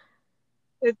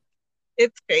 It's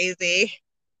it's crazy.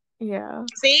 Yeah.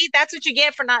 See, that's what you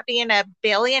get for not being a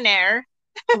billionaire.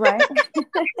 Right.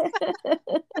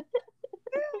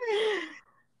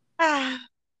 Ah,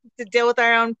 to deal with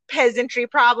our own peasantry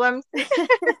problems.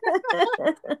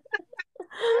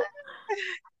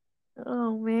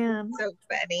 Oh man. So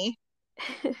funny.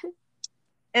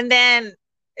 And then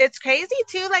it's crazy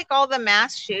too, like all the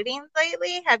mass shootings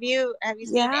lately. Have you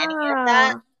seen any of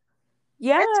that?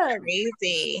 Yeah. It's Yeah,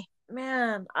 crazy.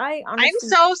 man. I I'm honestly,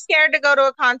 so scared to go to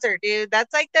a concert, dude.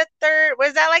 That's like the third,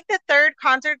 was that like the third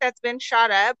concert that's been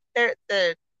shot up?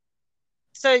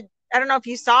 So I don't know if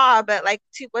you saw, but like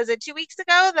was it 2 weeks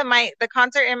ago? The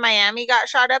concert in Miami got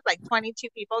shot up, like 22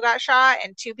 people got shot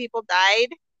and two people died.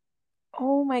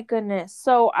 oh my goodness.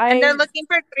 So And they're I looking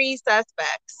for three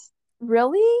suspects.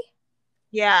 really,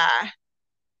 Yeah.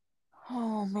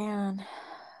 oh man.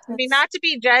 I mean, That's not to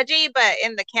be judgy, but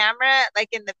in the camera, like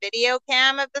in the video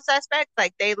cam of the suspects,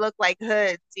 like they look like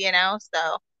hoods.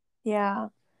 So yeah.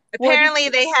 What did apparently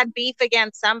they had beef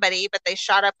against somebody, but they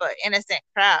shot up an innocent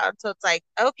crowd. So it's like,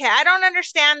 okay, I don't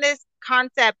understand this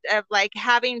concept of like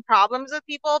having problems with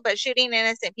people, but shooting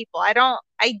innocent people.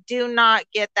 I do not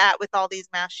get that with all these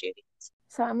mass shootings.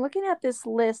 So I'm looking at this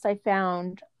list I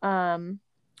found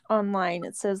online.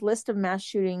 It says list of mass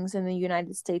shootings in the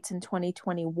United States in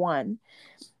 2021.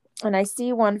 And I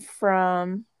see one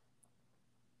from,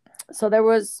 so there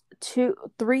was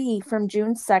three from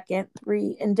June 2nd,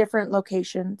 three in different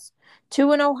locations,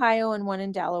 two in Ohio and one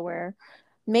in Delaware.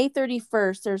 May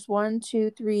 31st, there's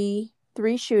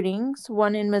three shootings,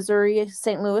 one in Missouri,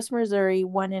 St. Louis, Missouri,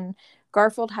 one in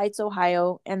Garfield Heights,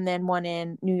 Ohio, and then one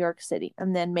in New York City.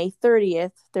 And then May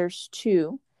 30th, there's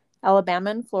two,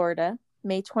 Alabama and Florida.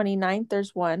 May 29th,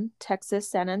 there's one, Texas,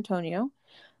 San Antonio.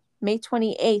 May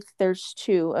 28th, there's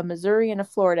two, a Missouri and a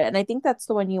Florida. And I think that's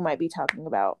the one you might be talking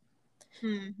about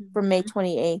from May Mm-hmm.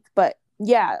 28th. But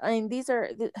yeah, I mean,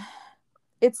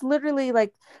 it's literally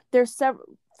like there's several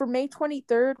for May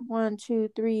 23rd, one, two,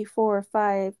 three, four,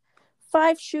 five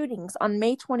shootings on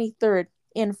May 23rd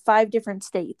in five different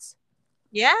states.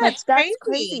 Yeah, Like it's that's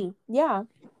crazy. crazy. Yeah.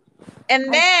 And I,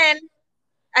 then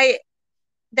I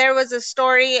there was a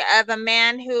story of a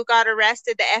man who got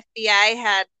arrested. The FBI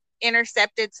had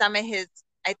intercepted some of his,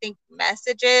 I think,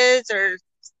 messages, or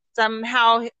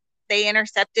somehow they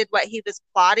intercepted what he was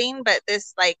plotting. But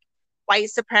this like white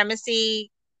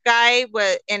supremacy guy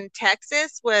in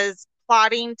Texas was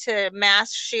plotting to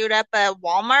mass shoot up a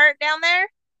Walmart down there.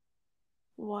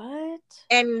 what?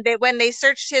 And when they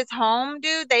searched his home,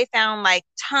 dude, they found like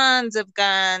tons of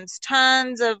guns,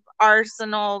 tons of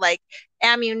arsenal, like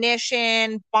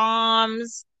ammunition,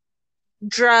 bombs,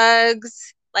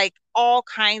 drugs, like all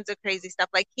kinds of crazy stuff.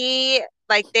 Like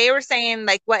they were saying,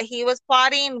 like what he was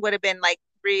plotting would have been like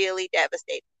really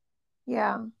devastating.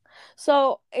 Yeah.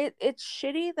 So it's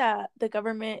shitty that the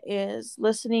government is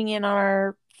listening in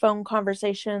our phone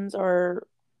conversations or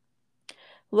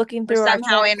looking Or through our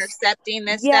somehow texts. intercepting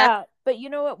this stuff. Yeah, but you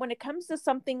know what? When it comes to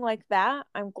something like that,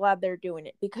 I'm glad they're doing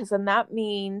it because then that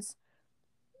means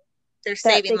They're that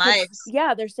saving lives.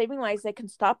 yeah, they're saving lives. They can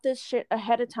stop this shit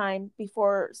ahead of time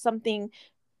before something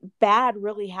bad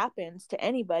really happens to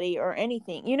anybody or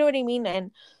anything. You know what I mean?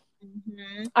 And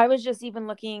Mm-hmm. I was just even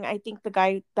looking, I think the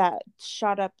guy that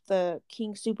shot up the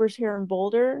King Supers here in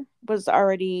Boulder was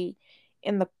already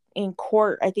in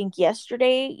court, I think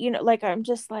yesterday. Like I'm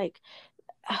just like,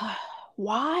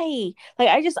 why? Like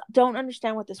I just don't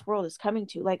understand what this world is coming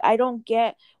to. Like I don't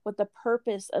get what the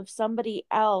purpose of somebody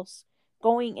else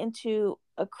going into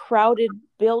a crowded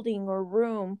building or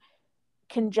room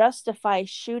can justify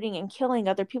shooting and killing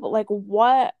other people. Like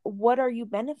what are you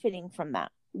benefiting from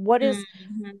that? What is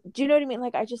Mm-hmm. Do you know what I mean?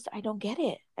 Like I don't get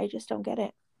it. I just don't get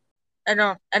it. I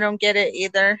don't get it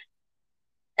either.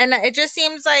 And it just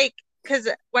seems like, because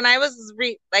when I was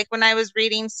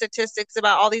reading statistics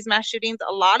about all these mass shootings,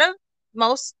 a lot of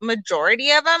most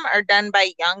majority of them are done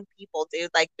by young people,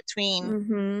 dude, like between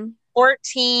Mm-hmm.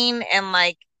 14 and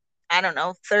like I don't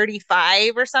know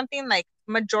 35 or something. Like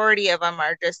majority of them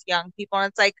are just young people, and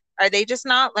it's like, are they just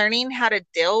not learning how to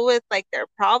deal with like their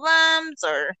problems,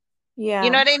 or you know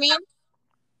Yeah. what I mean?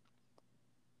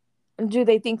 Do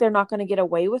they think they're not going to get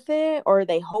away with it, or are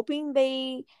they hoping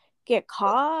they get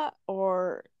caught,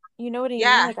 or you know what I mean?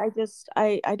 Yeah, Like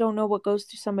I don't know what goes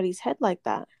through somebody's head like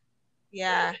that.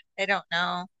 yeah, I don't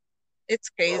know. It's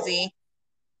crazy,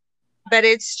 but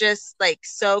it's just like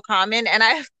so common. And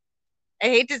I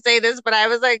hate to say this, but I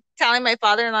was like telling my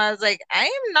father-in-law, I was like, I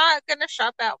am not gonna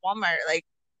shop at Walmart. Like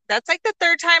that's like the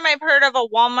third time I've heard of a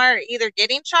Walmart either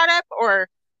getting shot up or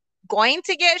going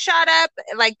to get shot up.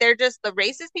 Like they're just the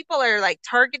racist people are like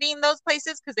targeting those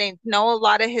places because they know a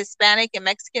lot of Hispanic and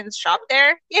Mexicans shop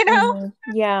there. Mm-hmm.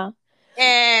 Yeah.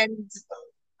 And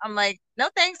I'm like, no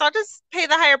thanks. I'll just pay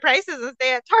the higher prices and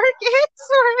stay at Target where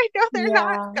I know they're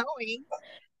not Yeah. going.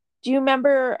 Do you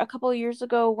remember a couple of years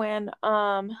ago when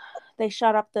they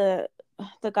shot up the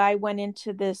guy went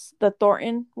into the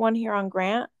Thornton one here on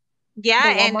Grant, the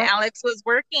Yeah, and Walmart? Alex was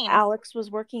working. Alex was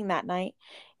working that night,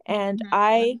 and Hmm.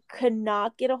 I could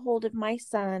not get a hold of my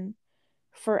son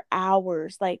for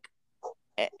hours. Like,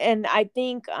 and I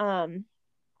think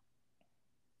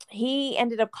he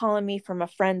ended up calling me from a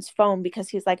friend's phone because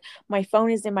he's like, my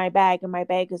phone is in my bag and my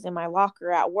bag is in my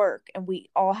locker at work, and we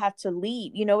all had to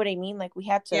leave, you know what I mean, like we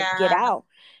had to get Yeah, out.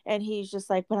 And he's just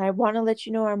like, but I want to let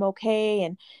you know I'm okay.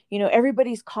 And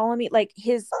everybody's calling me, like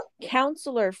his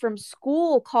counselor from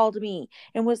school called me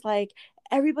and was like,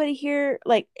 everybody here,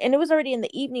 like, and it was already in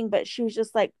the evening, but she was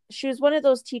just like, she was one of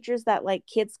those teachers that like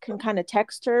kids can kind of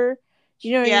text her, do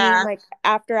you know what I mean, yeah, like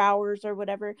after hours or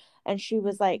whatever. And she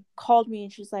was like, called me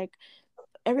and she's like,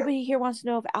 everybody here wants to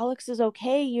know if Alex is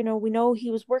okay. We know he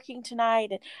was working tonight.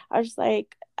 And I was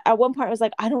like, at one point, I was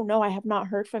like, I don't know. I have not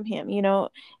heard from him.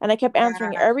 And I kept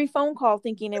answering yeah, every phone call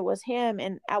thinking it was him.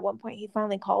 And at one point, he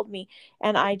finally called me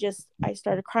and I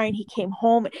started crying. He came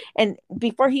home. And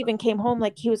before he even came home,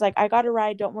 like, he was like, I got a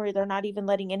ride. Don't worry. They're not even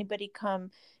letting anybody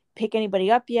come pick anybody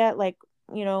up yet. Like,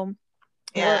 you know,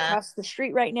 we're yeah, across the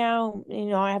street right now.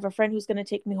 I have a friend who's going to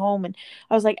take me home. And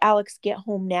I was like, Alex, get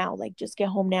home now. Like, just get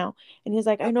home now. And he's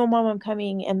like, I know, mom, I'm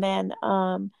coming. And then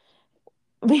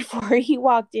before he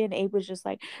walked in, Abe was just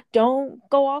like, don't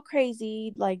go all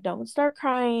crazy. Like, don't start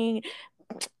crying.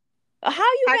 How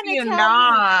you how do gonna you tell me?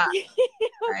 not?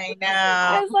 I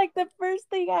I know. was like, the first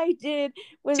thing I did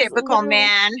was Typical literally,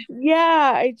 man.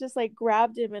 yeah, I just like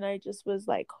grabbed him and I just was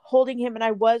like holding him, and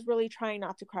I was really trying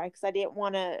not to cry because I didn't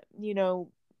want to,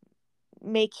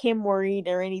 make him worried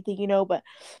or anything, but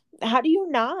how do you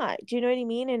not? Do you know what I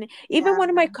mean? And even Yeah, one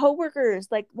of my coworkers,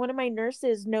 like one of my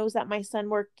nurses, knows that my son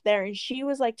worked there, and she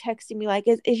was like texting me, like,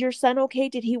 is your son okay?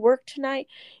 Did he work tonight?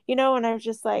 And I was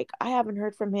just like, I haven't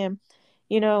heard from him,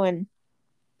 and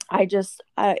I just,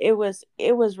 it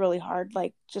was really hard,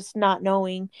 like just not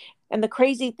knowing. And the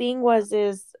crazy thing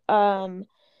is,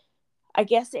 I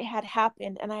guess it had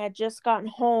happened and I had just gotten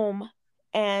home,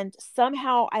 and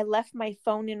somehow I left my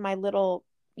phone in my little,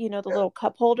 the little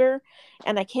cup holder,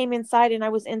 and I came inside and I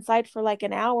was inside for like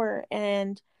an hour,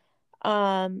 and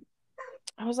um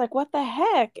I was like, what the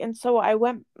heck? And so I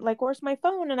went like, where's my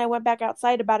phone? And I went back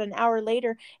outside about an hour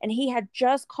later, and he had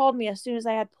just called me as soon as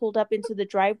I had pulled up into the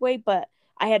driveway, but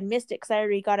I had missed it because I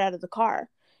already got out of the car.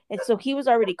 And so he was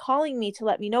already calling me to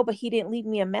let me know, but he didn't leave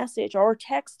me a message or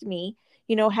text me.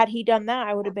 Had he done that,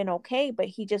 I would have been okay, but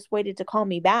he just waited to call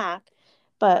me back.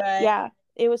 But right, yeah,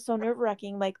 it was so nerve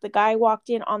wracking. Like the guy walked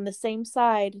in on the same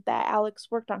side that Alex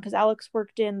worked on, because Alex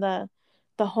worked in the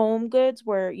home goods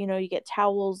where you get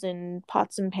towels and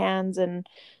pots and pans and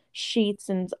sheets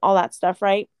and all that stuff,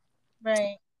 right?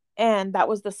 right, And that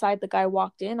was the side the guy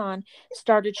walked in on,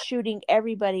 started shooting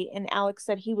everybody, and Alex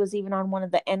said he was even on one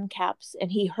of the end caps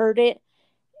and he heard it,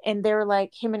 and they were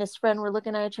like, him and his friend were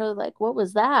looking at each other like, what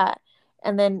was that?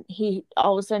 And then he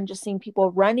all of a sudden just seen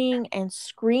people running and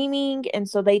screaming, and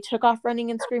so they took off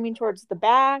running and screaming towards the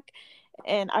back.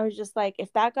 And I was just like,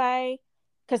 if that guy,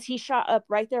 because he shot up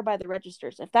right there by the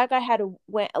registers, if that guy had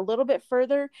went a little bit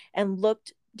further and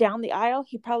looked down the aisle,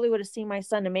 he probably would have seen my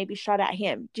son and maybe shot at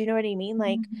him. Do you know what I mean?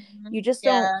 Like, hmm, you just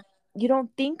don't, yeah, you don't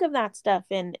think of that stuff.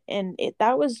 And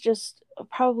that was just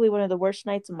probably one of the worst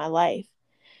nights of my life.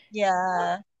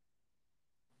 yeah.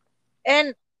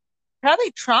 And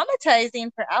probably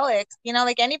traumatizing for Alex.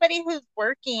 Like anybody who's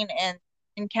working and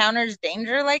encounters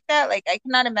danger like that, like I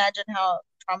cannot imagine how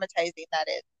traumatizing that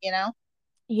is.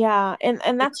 Yeah, and The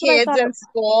that's what I kids thought. in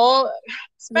school,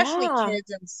 especially Yeah.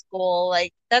 kids in school,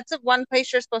 like that's the one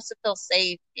place you're supposed to feel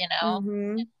safe.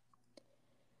 Mm-hmm.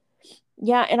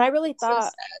 Yeah, and So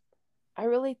sad. I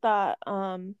really thought,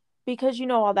 because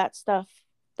all that stuff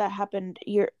that happened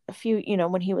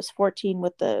when he was 14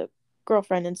 with the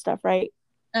girlfriend and stuff, right?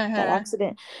 That Uh-huh.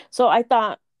 accident. So I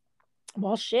thought,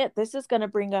 well, shit, this is gonna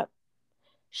bring up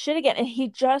shit again. And he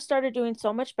just started doing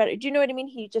so much better. Do you know what I mean?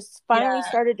 He just finally Yeah,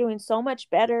 started doing so much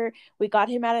better. We got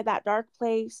him out of that dark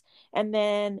place. And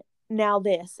then now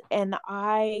this. And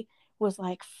I was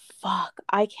like, fuck,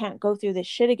 I can't go through this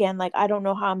shit again. Like, I don't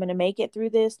know how I'm going to make it through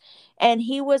this. And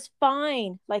he was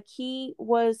fine. Like, he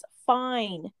was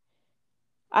fine.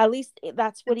 At least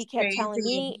that's what he it's kept telling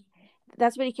crazy. me.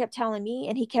 That's what he kept telling me.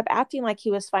 And he kept acting like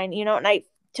he was fine. And I,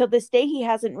 till this day, he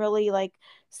hasn't really like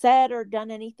said or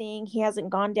done anything. He hasn't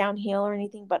gone downhill or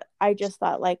anything. But I just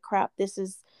thought, like, crap, this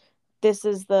is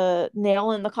the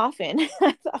nail in the coffin.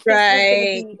 I thought this was gonna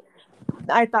Right. be.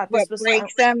 I thought What this was.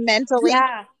 breaks them mentally?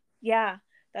 Yeah, yeah.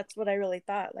 That's what I really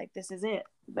thought. Like, this is it,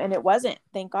 and it wasn't.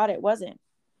 Thank God it wasn't.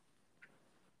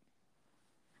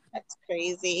 That's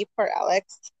crazy. Poor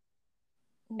Alex.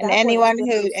 And That boy has anyone been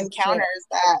who through some shit. encounters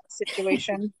that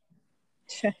situation.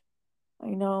 I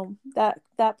know that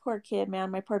poor kid,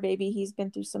 man, my poor baby, he's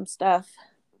been through some stuff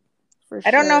for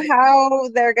I don't know sure. how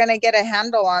they're gonna get a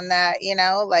handle on that,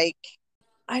 like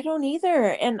I don't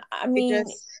either. And I they mean,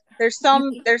 just there's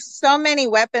you so many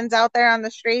weapons out there on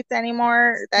the streets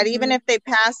anymore that even mhm, if they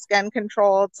pass gun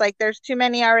control, it's like there's too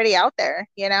many already out there.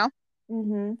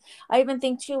 mhm. I even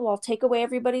think too, well, take away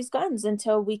everybody's guns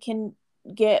until we can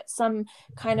get some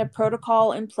kind of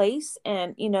protocol in place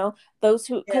and those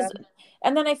who Yeah. because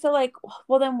and then I feel like,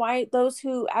 well, then why those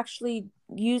who actually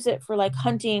use it for like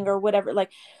hunting or whatever,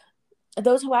 like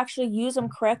those who actually use them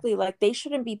correctly, like they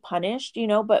shouldn't be punished,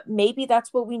 but maybe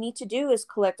that's what we need to do is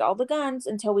collect all the guns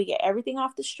until we get everything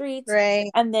off the streets. Right.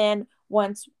 And then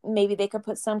once maybe they could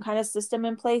put some kind of system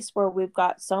in place where we've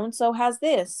got so and so has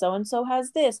this, so and so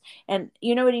has this, and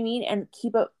you know what I mean, and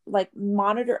keep it like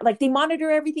monitor, like they monitor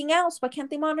everything else, why can't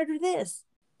they monitor this?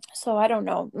 So I don't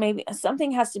know. Maybe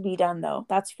something has to be done though.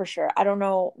 That's for sure. I don't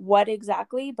know what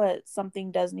exactly, but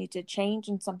something does need to change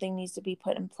and something needs to be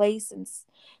put in place and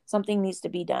something needs to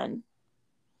be done.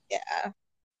 Yeah.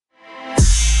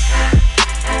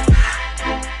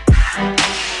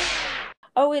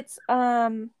 Oh, it's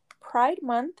Pride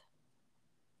Month.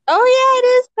 Oh yeah, it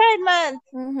is Pride Month.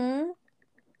 Mhm.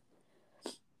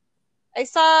 I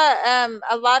saw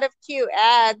a lot of cute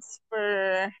ads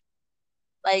for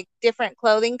like different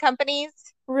clothing companies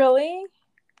Really?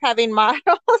 having models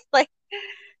like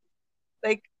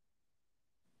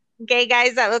gay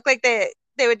guys that look like they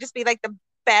would just be like the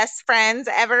best friends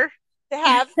ever to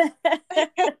have.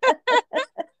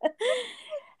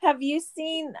 Have you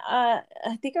seen I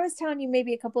think I was telling you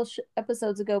maybe a couple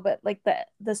episodes ago, but like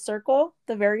the Circle,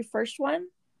 the very first one?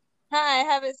 Huh, I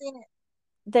haven't seen it.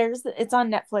 It's on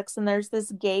Netflix and there's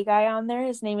this gay guy on there.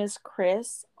 His name is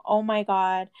Chris. Oh my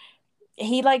God.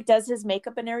 He like does his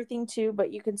makeup and everything too,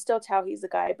 but you can still tell he's a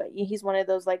guy, but he's one of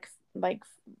those like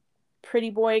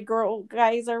pretty boy girl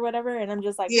guys or whatever. And I'm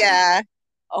just like, Yeah.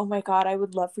 oh my God, I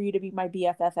would love for you to be my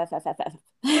BFF.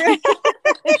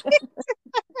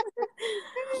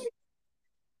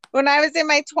 When I was in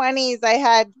my 20s, I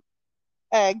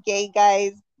had gay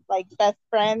guys like best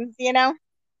friends.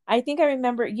 I think I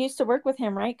remember you used to work with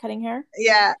him, right? Cutting hair?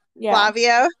 Yeah. Yeah.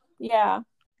 Flavio. Yeah.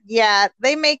 Yeah,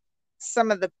 they make some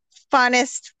of the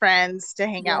funnest friends to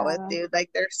hang out with, Yeah. dude. Like,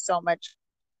 there's so much.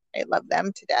 I love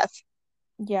them to death.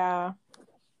 Yeah.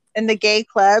 And the gay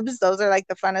clubs, those are like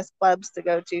the funnest clubs to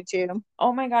go to, too.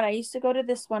 Oh my God, I used to go to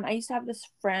this one. I used to have this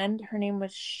friend. Her name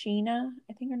was Sheena.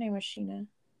 I think her name was Sheena.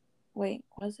 Wait,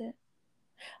 was it?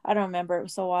 I don't remember. It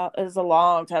was so wild. It was a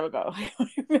long time ago. I don't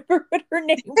remember what her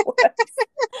name was.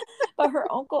 But her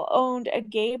uncle owned a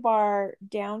gay bar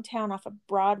downtown off of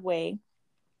Broadway.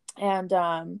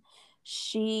 And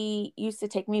she used to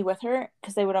take me with her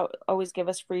because they would always give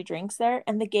us free drinks there.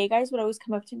 And the gay guys would always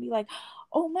come up to me like,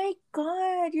 "Oh my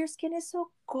God, your skin is so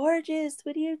gorgeous.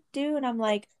 What do you do?" And I'm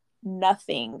like,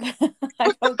 "Nothing.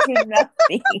 I don't do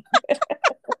nothing."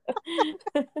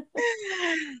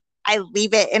 I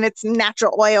leave it in its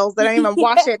natural oils. I don't even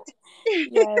wash Yeah.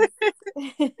 it.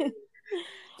 Yes.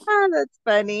 Oh, that's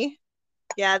funny.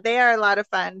 Yeah, they are a lot of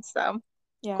fun. So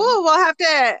Yeah. cool. We'll have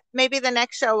to, maybe the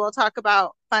next show, we'll talk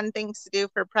about fun things to do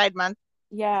for Pride Month.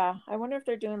 Yeah. I wonder if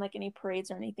they're doing like any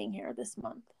parades or anything here this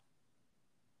month.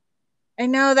 I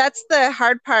know that's the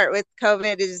hard part with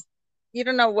COVID is you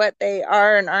don't know what they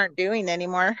are and aren't doing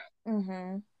anymore.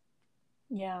 Mm-hmm.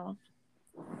 Yeah.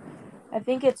 I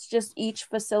think it's just each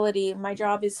facility. My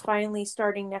job is finally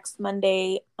starting next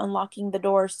Monday, unlocking the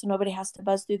doors so nobody has to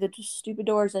buzz through the stupid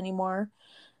doors anymore.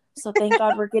 So thank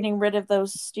God we're getting rid of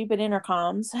those stupid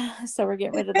intercoms. So we're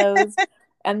getting rid of those.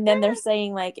 And then they're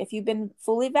saying, like, if you've been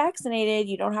fully vaccinated,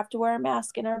 you don't have to wear a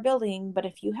mask in our building. But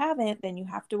if you haven't, then you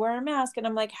have to wear a mask. And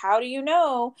I'm like, how do you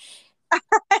know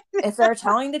if they're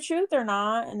telling the truth or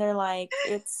not? And they're like,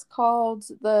 it's called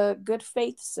the good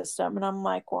faith system. And I'm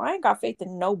like, well, I ain't got faith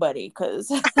in nobody because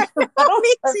I don't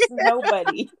Me trust too.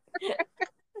 nobody.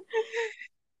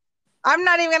 I'm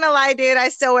not even gonna lie, dude. I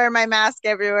still wear my mask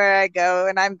everywhere I go,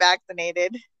 and I'm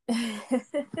vaccinated.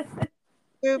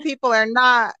 Dude, people are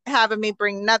not having me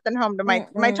bring nothing home to my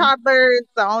Mm-mm. toddler is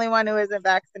the only one who isn't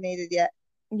vaccinated yet.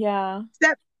 Yeah.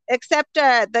 Except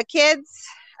the kids.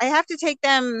 I have to take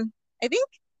them. I think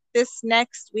this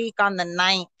next week on the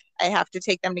 9th, I have to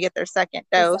take them to get their second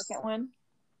The dose. second one.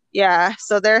 Yeah,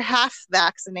 so they're half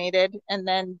vaccinated, and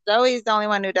then Zoe's the only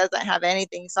one who doesn't have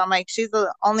anything. So I'm like, she's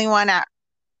the only one at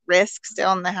risk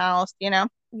still in the house.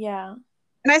 Yeah.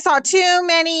 And I saw too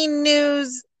many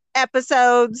news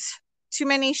episodes too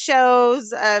many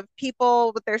shows of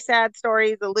people with their sad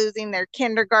stories of losing their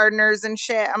kindergartners and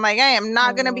shit. I'm like, I am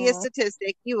not going to be a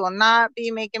statistic. You will not be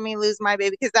making me lose my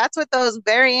baby, because that's what those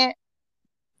variant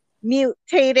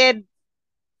mutated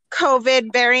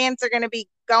COVID variants are going to be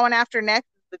going after next,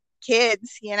 the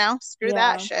kids, you know, screw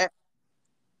that shit.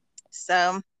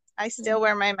 So I still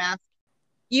wear my mask.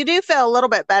 You do feel a little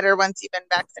bit better once you've been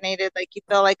vaccinated. Like you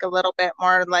feel like a little bit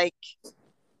more like,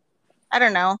 I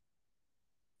don't know,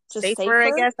 just safer,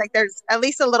 I guess. Like there's at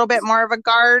least a little bit more of a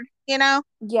guard, you know?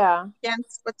 Yeah.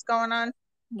 Against what's going on.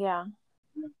 Yeah.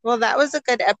 Well, that was a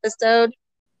good episode.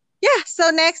 Yeah, so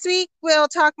next week we'll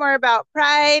talk more about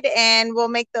Pride and we'll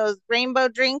make those rainbow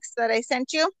drinks that I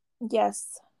sent you.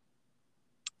 Yes.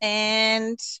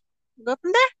 And go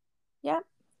from there. Yeah.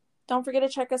 Don't forget to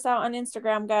check us out on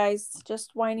Instagram, guys.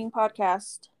 Just Whining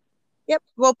Podcast. Yep.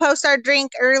 We'll post our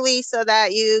drink early so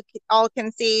that you all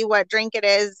can see what drink it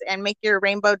is and make your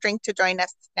rainbow drink to join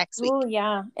us next week. Oh,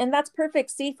 yeah. And that's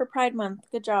perfect. See, for Pride Month.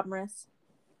 Good job, Maris.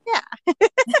 Yeah.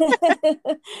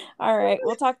 All right.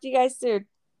 We'll talk to you guys soon.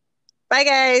 Bye,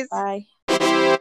 guys. Bye.